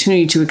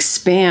opportunity to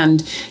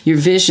expand your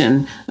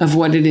vision of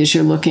what it is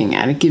you're looking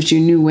at. It gives you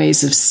new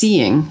ways of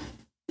seeing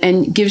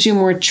and gives you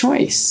more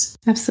choice.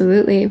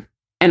 Absolutely.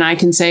 And I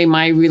can say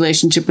my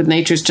relationship with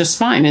nature is just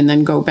fine and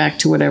then go back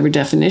to whatever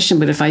definition.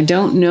 But if I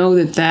don't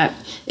know that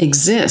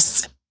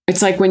exists,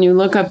 it's like when you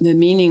look up the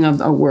meaning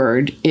of a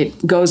word,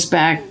 it goes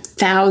back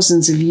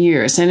thousands of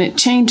years and it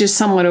changes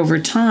somewhat over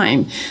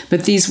time.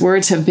 But these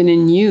words have been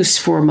in use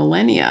for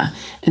millennia.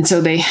 And so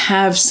they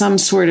have some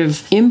sort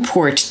of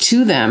import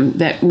to them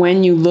that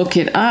when you look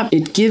it up,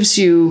 it gives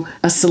you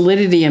a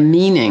solidity, a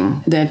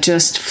meaning that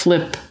just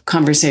flip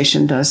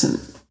conversation doesn't.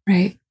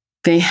 Right.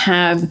 They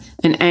have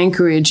an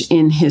anchorage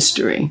in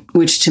history,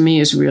 which to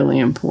me is really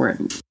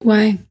important.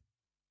 Why?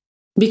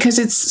 Because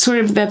it's sort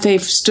of that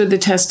they've stood the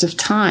test of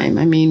time.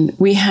 I mean,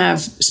 we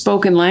have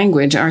spoken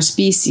language. Our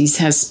species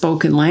has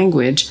spoken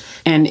language,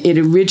 and it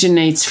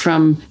originates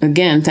from,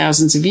 again,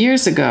 thousands of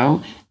years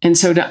ago. And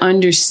so to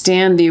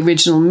understand the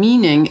original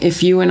meaning,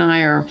 if you and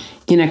I are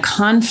in a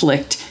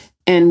conflict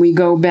and we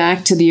go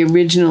back to the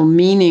original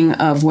meaning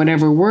of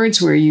whatever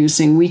words we're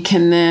using, we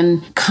can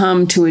then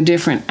come to a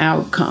different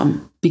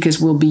outcome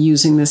because we'll be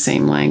using the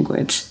same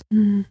language.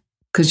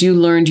 Because you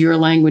learned your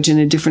language in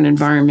a different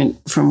environment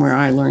from where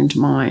I learned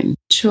mine.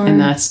 Sure. And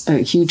that's a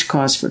huge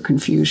cause for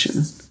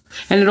confusion.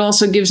 And it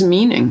also gives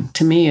meaning.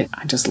 To me,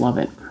 I just love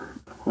it.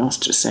 What else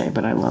to say,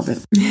 but I love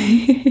it.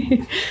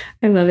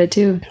 I love it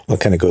too. Well,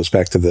 it kind of goes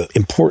back to the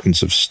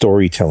importance of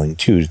storytelling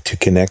too, to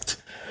connect,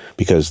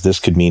 because this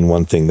could mean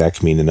one thing, that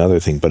could mean another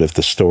thing. But if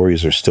the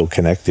stories are still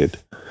connected,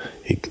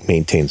 it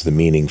maintains the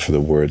meaning for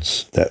the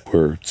words that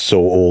were so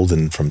old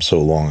and from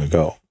so long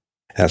ago.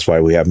 That's why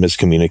we have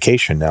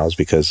miscommunication now, is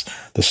because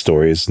the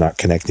story is not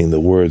connecting the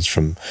words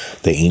from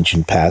the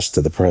ancient past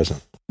to the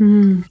present.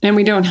 And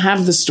we don't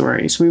have the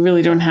stories. We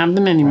really don't have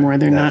them anymore.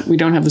 They're not. We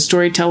don't have the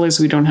storytellers.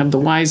 We don't have the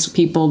wise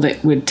people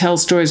that would tell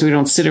stories. We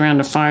don't sit around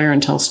a fire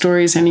and tell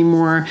stories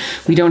anymore.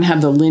 We don't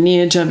have the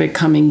lineage of it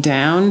coming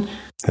down.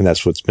 And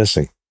that's what's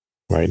missing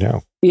right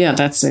now. Yeah,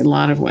 that's a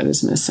lot of what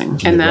is missing.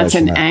 And that's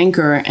an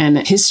anchor and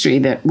a history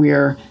that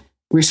we're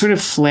sort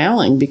of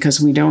flailing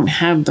because we don't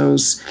have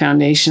those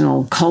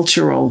foundational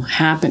cultural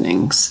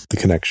happenings. The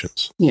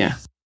connections. Yeah.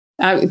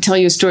 I would tell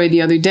you a story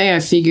the other day.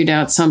 I figured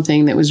out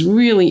something that was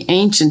really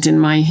ancient in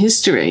my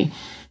history.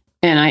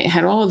 And I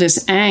had all of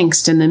this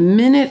angst. And the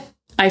minute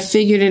I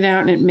figured it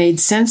out and it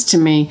made sense to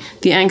me,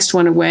 the angst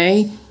went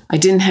away. I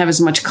didn't have as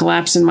much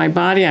collapse in my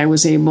body. I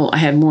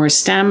had more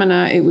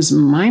stamina. It was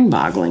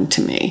mind-boggling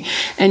to me.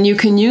 And you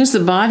can use the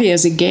body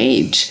as a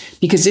gauge,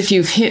 because if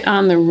you've hit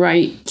on the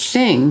right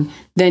thing,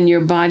 then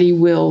your body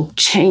will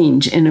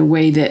change in a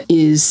way that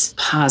is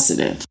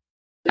positive.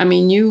 I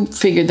mean, you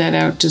figured that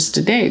out just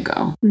a day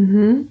ago.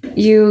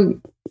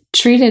 You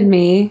treated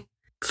me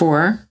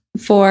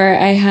For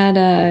I had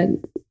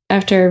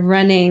after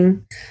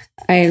running,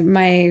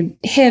 my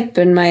hip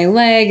and my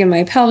leg and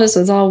my pelvis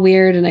was all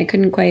weird, and I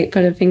couldn't quite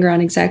put a finger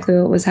on exactly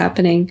what was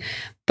happening.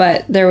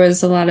 But there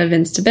was a lot of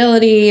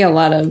instability, a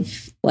lot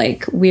of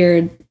like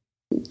weird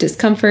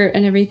discomfort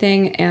and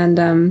everything.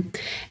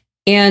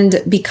 And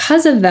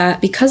because of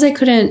that, because I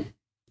couldn't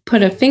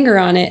put a finger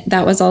on it,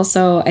 that was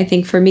also, I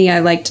think for me, I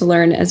like to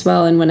learn as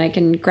well. And when I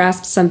can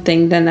grasp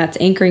something, then that's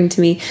anchoring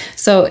to me.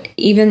 So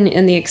even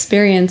in the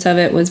experience of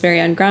it was very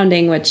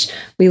ungrounding, which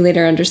we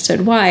later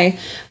understood why,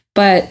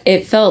 but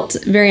it felt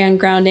very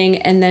ungrounding.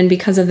 And then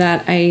because of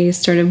that, I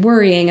started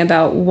worrying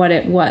about what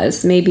it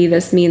was. Maybe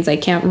this means I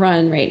can't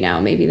run right now.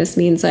 Maybe this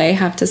means I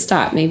have to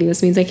stop. Maybe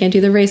this means I can't do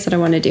the race that I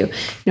want to do.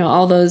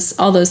 All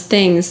those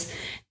things.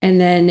 And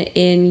then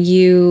in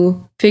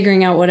you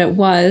figuring out what it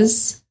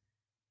was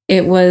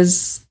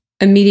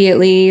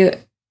immediately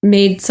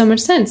made so much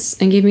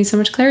sense and gave me so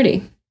much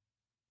clarity.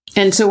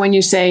 And so when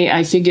you say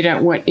I figured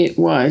out what it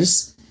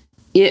was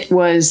a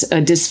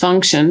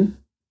dysfunction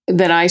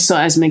that I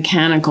saw as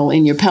mechanical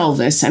in your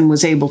pelvis and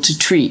was able to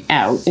treat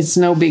out. It's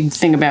no big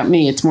thing about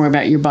me. It's more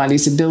about your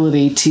body's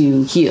ability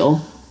to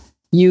heal.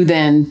 You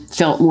then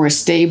felt more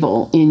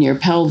stable in your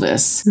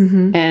pelvis,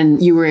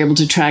 and you were able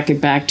to track it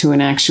back to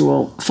an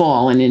actual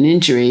fall and an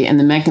injury, and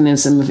the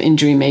mechanism of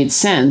injury made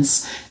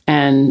sense,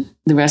 and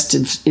the rest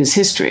is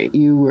history.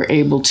 You were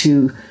able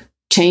to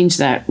change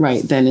that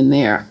right then and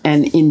there.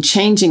 And in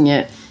changing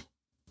it,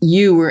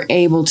 you were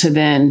able to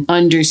then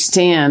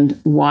understand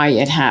why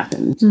it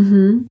happened.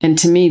 And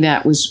to me,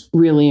 that was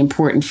really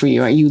important for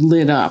you. You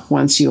lit up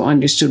once you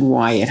understood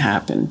why it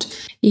happened.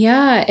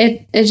 Yeah,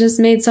 it just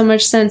made so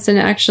much sense. And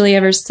actually,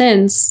 ever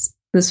since,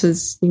 this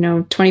was,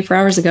 24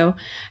 hours ago,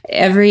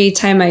 every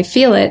time I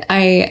feel it,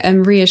 I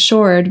am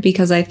reassured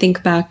because I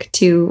think back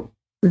to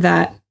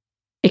that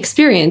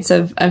experience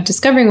of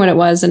discovering what it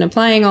was and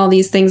applying all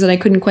these things that I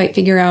couldn't quite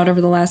figure out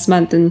over the last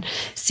month and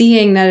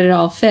seeing that it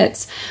all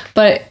fits.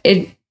 But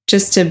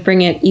just to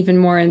bring it even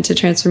more into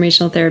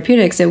transformational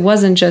therapeutics, it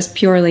wasn't just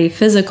purely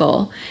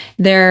physical.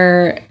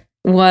 There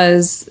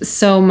was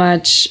so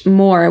much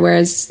more.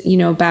 Whereas,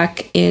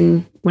 back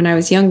in when I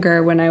was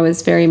younger, when I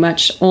was very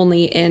much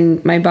only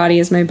in my body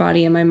is my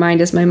body and my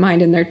mind is my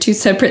mind, and they're two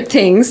separate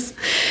things,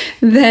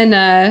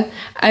 then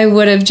I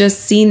would have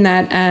just seen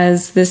that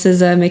as this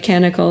is a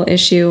mechanical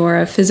issue or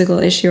a physical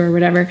issue or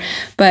whatever.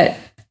 But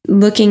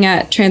looking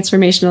at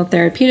transformational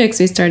therapeutics,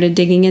 we started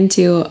digging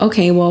into,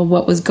 okay, well,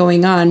 what was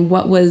going on?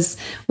 What was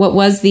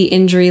the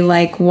injury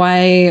like?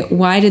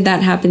 Why did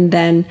that happen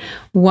then?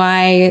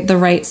 Why the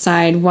right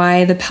side?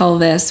 Why the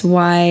pelvis?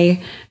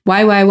 Why?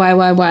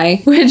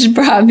 Which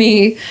brought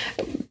me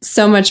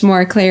so much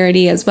more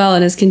clarity as well,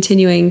 and is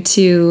continuing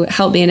to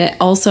help me. And it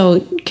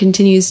also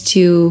continues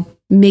to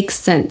make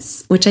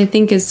sense, which I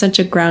think is such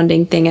a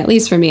grounding thing, at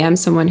least for me. I'm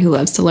someone who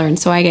loves to learn,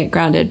 so I get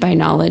grounded by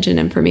knowledge and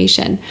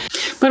information.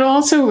 But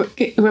also,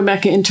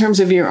 Rebecca, in terms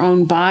of your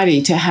own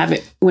body, to have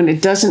it when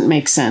it doesn't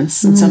make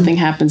sense and something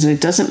happens and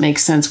it doesn't make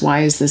sense,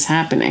 why is this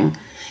happening?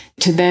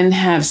 To then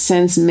have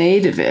sense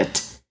made of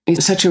it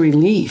is such a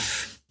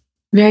relief.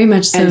 Very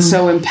much so. And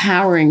so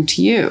empowering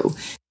to you.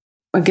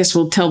 I guess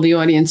we'll tell the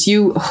audience,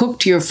 you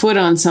hooked your foot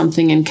on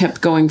something and kept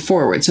going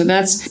forward. So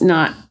that's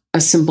not a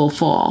simple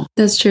fall.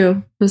 That's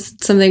true. It was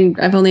something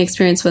I've only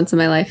experienced once in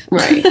my life.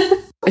 Right.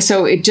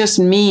 So it just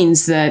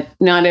means that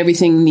not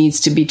everything needs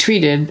to be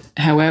treated.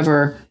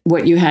 However,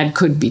 what you had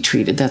could be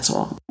treated. That's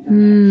all.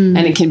 And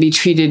it can be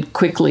treated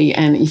quickly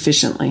and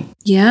efficiently.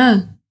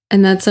 Yeah.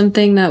 And that's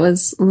something that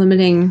was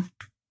limiting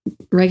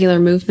regular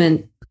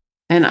movement.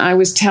 And I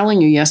was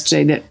telling you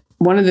yesterday that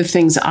one of the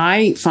things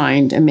I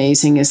find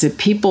amazing is that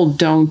people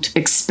don't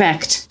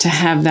expect to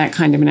have that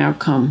kind of an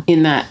outcome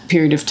in that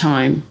period of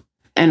time.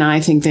 And I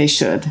think they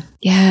should.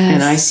 Yes.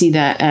 And I see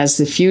that as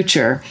the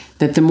future,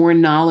 that the more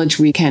knowledge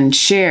we can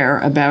share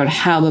about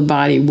how the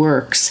body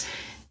works,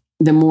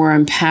 the more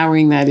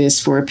empowering that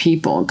is for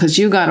people. Because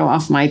you got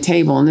off my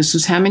table, and this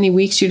was how many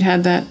weeks you'd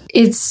had that?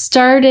 It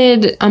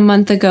started a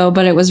month ago,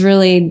 but it was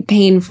really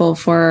painful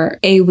for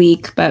a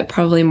week, but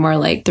probably more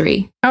like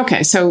 3.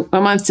 Okay, so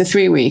a month to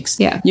 3 weeks.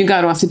 Yeah. You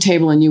got off the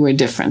table and you were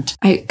different.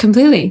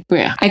 Completely.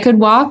 Yeah. I could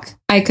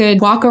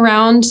walk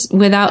around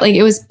without,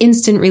 it was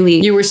instant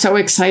relief. You were so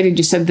excited.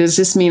 You said, does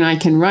this mean I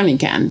can run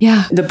again?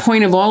 Yeah. The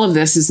point of all of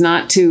this is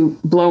not to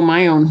blow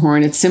my own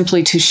horn. It's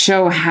simply to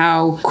show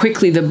how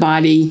quickly the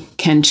body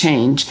can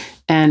change.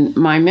 And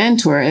my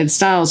mentor, Ed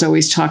Stiles,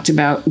 always talked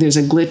about there's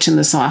a glitch in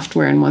the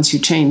software. And once you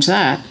change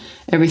that,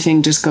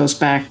 everything just goes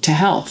back to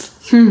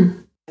health.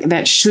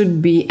 That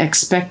should be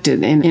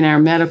expected. And in our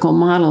medical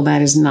model,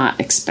 that is not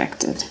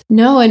expected.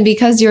 No, and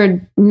because you're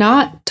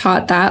not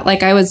taught that,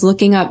 I was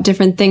looking up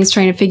different things,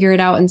 trying to figure it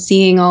out and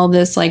seeing all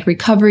this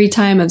recovery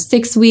time of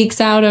 6 weeks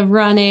out of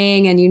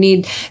running and you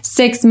need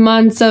 6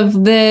 months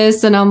of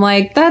this. And I'm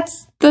like,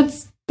 that's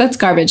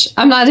garbage.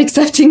 I'm not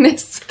accepting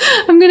this.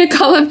 I'm going to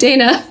call up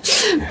Dana.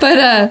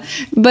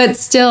 But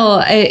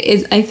still,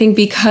 I think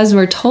because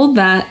we're told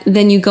that,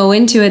 then you go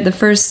into it, the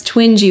first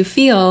twinge you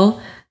feel,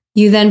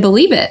 you then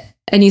believe it.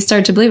 And you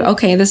start to believe,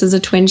 okay, this is a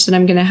twinge that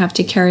I'm going to have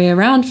to carry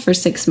around for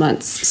 6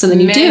 months. So then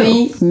you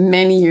do.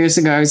 Many years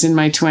ago, I was in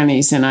my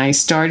 20s and I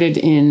started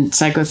in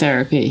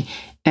psychotherapy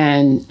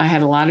and I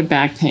had a lot of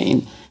back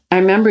pain. I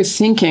remember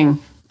thinking,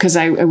 because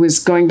I was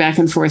going back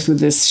and forth with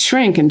this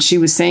shrink and she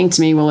was saying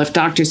to me, well, if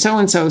Dr.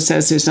 So-and-so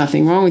says there's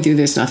nothing wrong with you,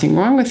 there's nothing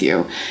wrong with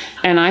you.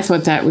 And I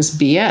thought that was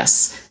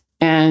BS.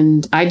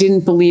 And I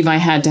didn't believe I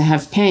had to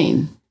have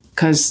pain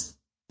because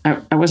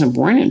I wasn't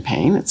born in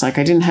pain. It's like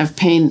I didn't have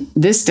pain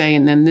this day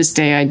and then this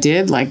day I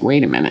did.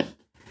 Wait a minute.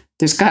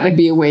 There's got to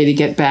be a way to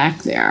get back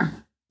there.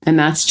 And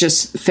that's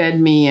just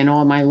fed me and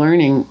all my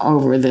learning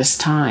over this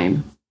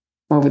time,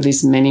 over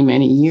these many,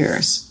 many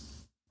years.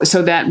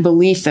 So that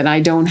belief that I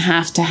don't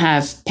have to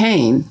have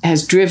pain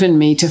has driven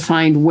me to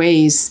find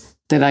ways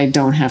that I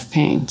don't have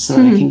pain so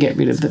that I can get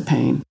rid of the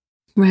pain.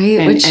 Right.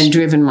 And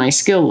driven my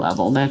skill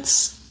level.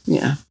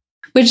 Yeah.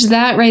 Which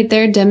that right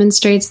there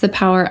demonstrates the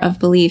power of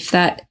belief,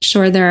 that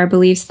sure, there are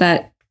beliefs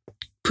that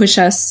push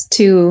us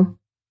to,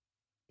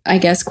 I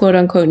guess, quote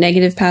unquote,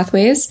 negative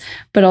pathways,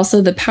 but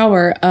also the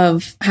power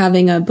of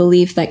having a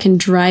belief that can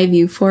drive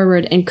you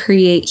forward and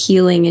create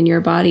healing in your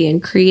body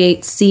and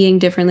create seeing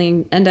differently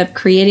and end up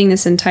creating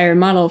this entire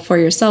model for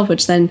yourself,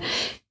 which then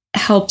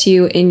helped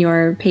you in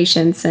your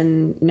patients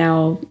and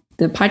now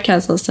the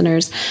podcast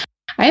listeners.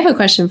 I have a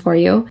question for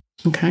you.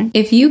 Okay.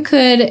 If you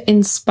could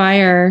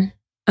inspire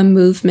a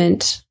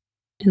movement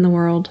in the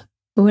world,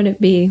 what would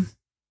it be?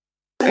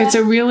 It's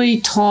a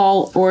really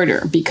tall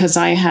order because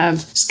I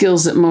have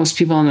skills that most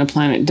people on the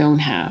planet don't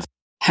have.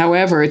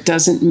 However, it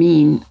doesn't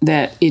mean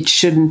that it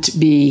shouldn't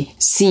be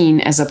seen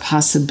as a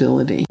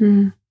possibility.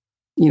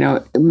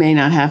 It may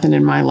not happen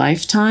in my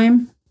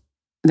lifetime.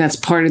 That's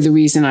part of the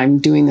reason I'm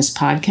doing this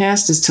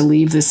podcast, is to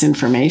leave this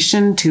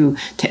information, to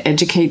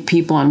educate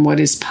people on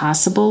what is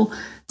possible.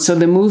 So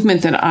the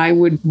movement that I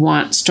would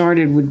want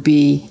started would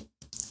be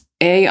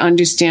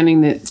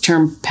understanding the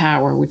term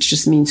power, which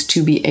just means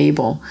to be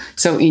able.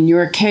 So in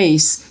your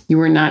case, you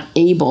were not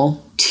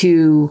able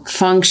to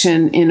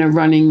function in a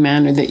running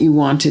manner that you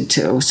wanted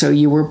to. So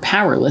you were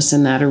powerless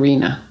in that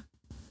arena.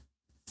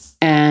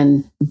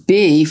 And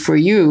B, for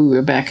you,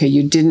 Rebecca,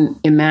 you didn't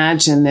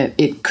imagine that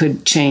it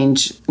could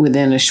change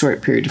within a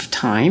short period of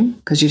time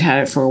because you'd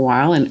had it for a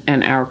while.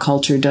 And our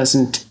culture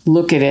doesn't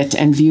look at it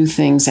and view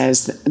things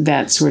as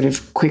that sort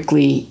of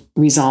quickly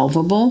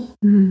resolvable.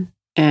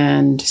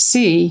 And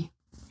C,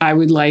 I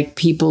would like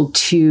people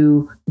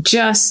to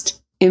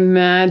just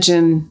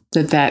imagine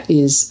that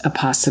is a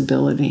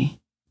possibility,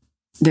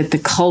 that the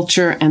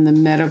culture and the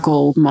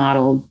medical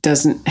model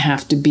doesn't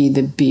have to be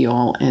the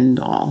be-all,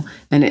 end-all.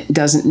 And it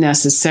doesn't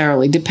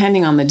necessarily,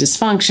 depending on the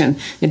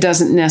dysfunction, it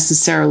doesn't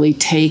necessarily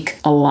take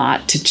a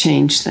lot to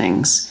change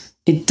things.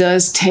 It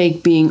does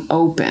take being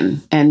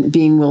open and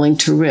being willing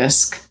to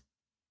risk.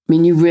 I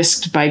mean, you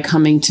risked by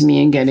coming to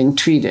me and getting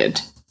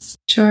treated.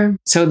 Sure.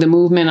 So the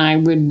movement I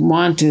would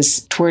want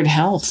is toward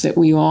health, that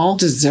we all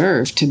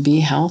deserve to be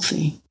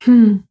healthy.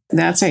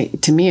 That's,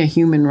 to me, a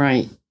human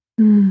right.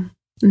 And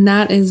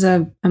that is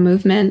a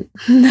movement.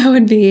 That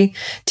would be,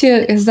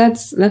 too, because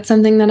that's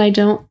something that I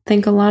don't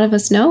think a lot of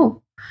us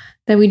know,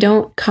 that we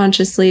don't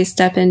consciously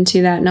step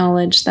into that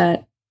knowledge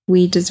that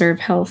we deserve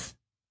health.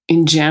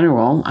 In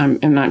general, I'm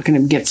not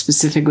going to get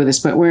specific with this,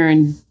 but we're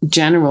in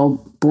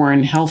general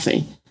born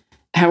healthy.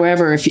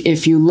 However,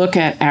 if you look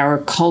at our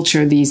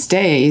culture these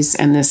days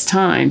and this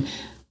time,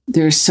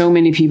 there's so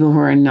many people who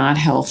are not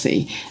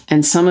healthy.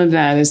 And some of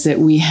that is that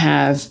we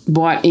have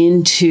bought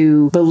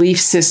into belief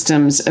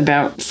systems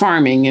about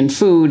farming and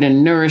food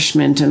and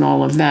nourishment and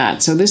all of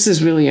that. So this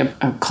is really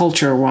a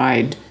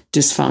culture-wide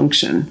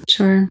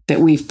dysfunction that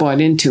we've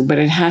bought into, but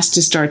it has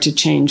to start to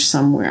change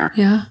somewhere.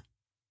 Yeah.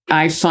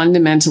 I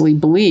fundamentally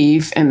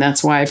believe, and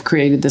that's why I've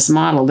created this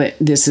model, that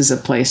this is a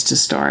place to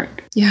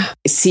start. Yeah.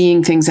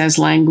 Seeing things as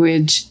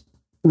language,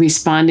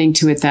 responding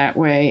to it that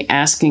way,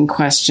 asking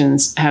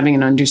questions, having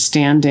an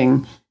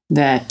understanding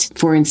that,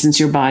 for instance,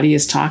 your body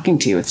is talking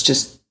to you. It's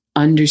just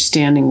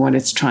understanding what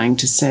it's trying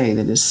to say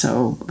that is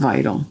so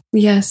vital.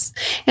 Yes.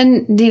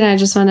 And Dana, I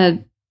just want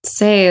to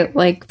say,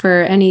 like,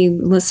 for any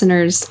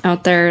listeners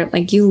out there,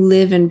 like, you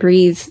live and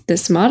breathe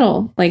this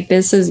model. Like,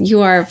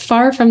 you are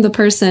far from the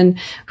person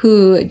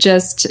who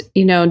just,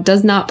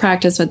 does not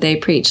practice what they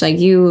preach. Like,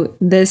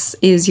 this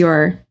is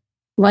your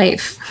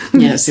life.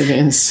 Yes, it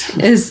is.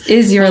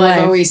 is your life.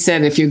 I've always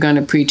said, if you're going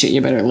to preach it, you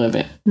better live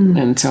it.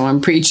 And so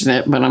I'm preaching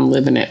it, but I'm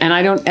living it. And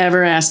I don't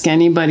ever ask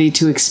anybody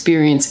to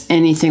experience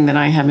anything that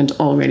I haven't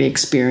already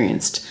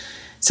experienced.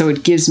 So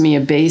it gives me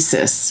a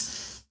basis.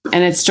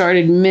 And it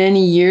started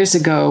many years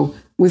ago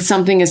with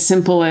something as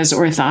simple as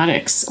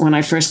orthotics. When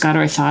I first got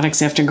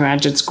orthotics after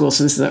graduate school,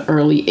 so this is the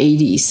early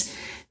 80s,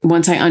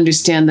 once I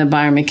understand the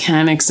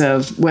biomechanics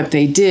of what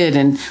they did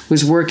and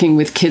was working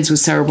with kids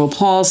with cerebral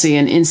palsy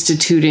and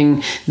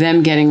instituting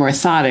them getting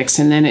orthotics.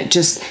 And then it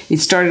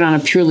started on a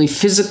purely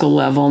physical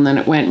level, and then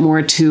it went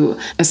more to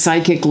a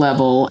psychic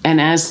level. And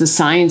as the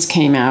science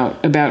came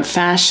out about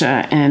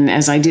fascia, and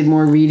as I did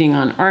more reading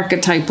on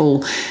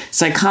archetypal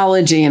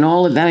psychology and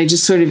all of that, I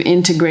just sort of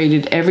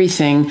integrated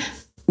everything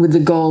with the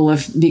goal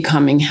of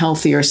becoming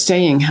healthy or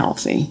staying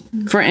healthy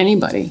for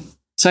anybody.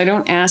 So I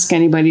don't ask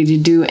anybody to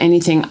do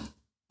anything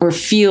or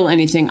feel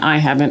anything I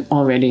haven't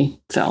already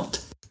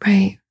felt.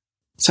 Right.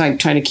 So I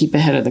try to keep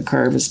ahead of the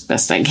curve as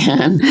best I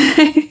can.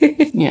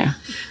 Yeah.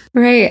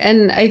 Right.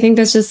 And I think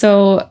that's just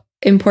so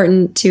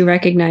important to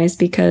recognize,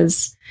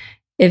 because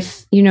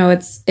if,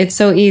 it's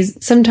so easy.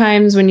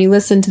 Sometimes when you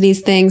listen to these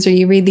things or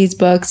you read these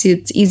books,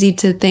 it's easy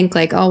to think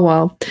like, oh,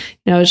 well,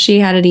 she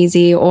had it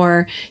easy,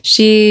 or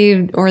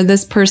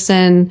this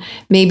person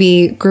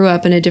maybe grew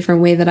up in a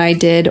different way that I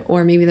did,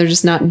 or maybe they're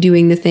just not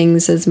doing the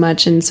things as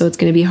much. And so it's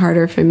going to be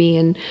harder for me.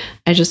 And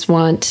I just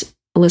want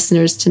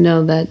listeners to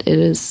know that it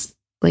is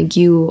like,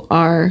 you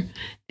are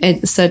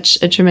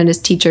such a tremendous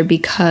teacher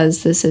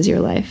because this is your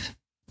life.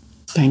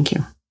 Thank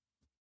you.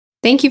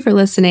 Thank you for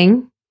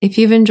listening. If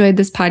you've enjoyed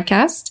this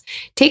podcast,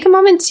 take a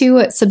moment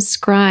to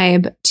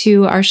subscribe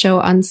to our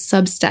show on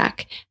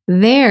Substack.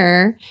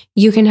 There,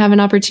 you can have an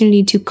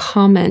opportunity to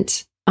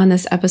comment on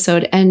this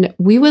episode, and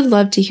we would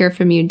love to hear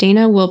from you.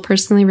 Dana will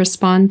personally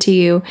respond to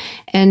you,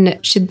 and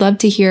she'd love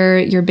to hear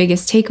your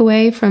biggest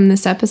takeaway from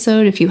this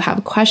episode. If you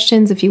have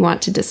questions, if you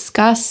want to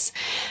discuss,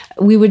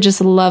 we would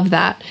just love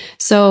that.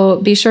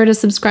 So be sure to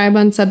subscribe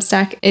on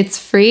Substack. It's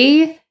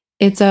free.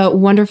 It's a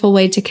wonderful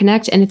way to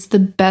connect, and it's the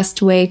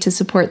best way to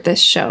support this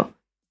show.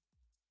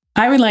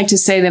 I would like to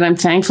say that I'm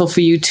thankful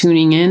for you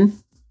tuning in,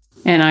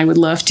 and I would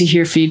love to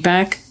hear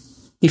feedback.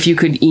 If you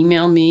could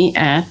email me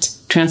at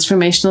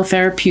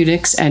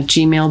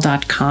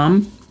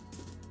transformationaltherapeutics@gmail.com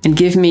and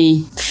give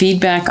me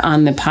feedback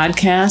on the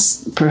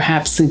podcast,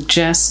 perhaps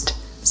suggest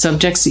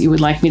subjects that you would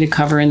like me to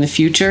cover in the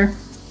future.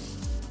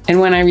 And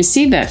when I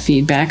receive that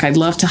feedback, I'd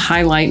love to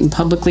highlight and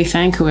publicly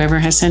thank whoever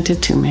has sent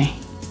it to me.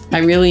 I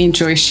really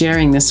enjoy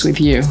sharing this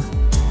with you.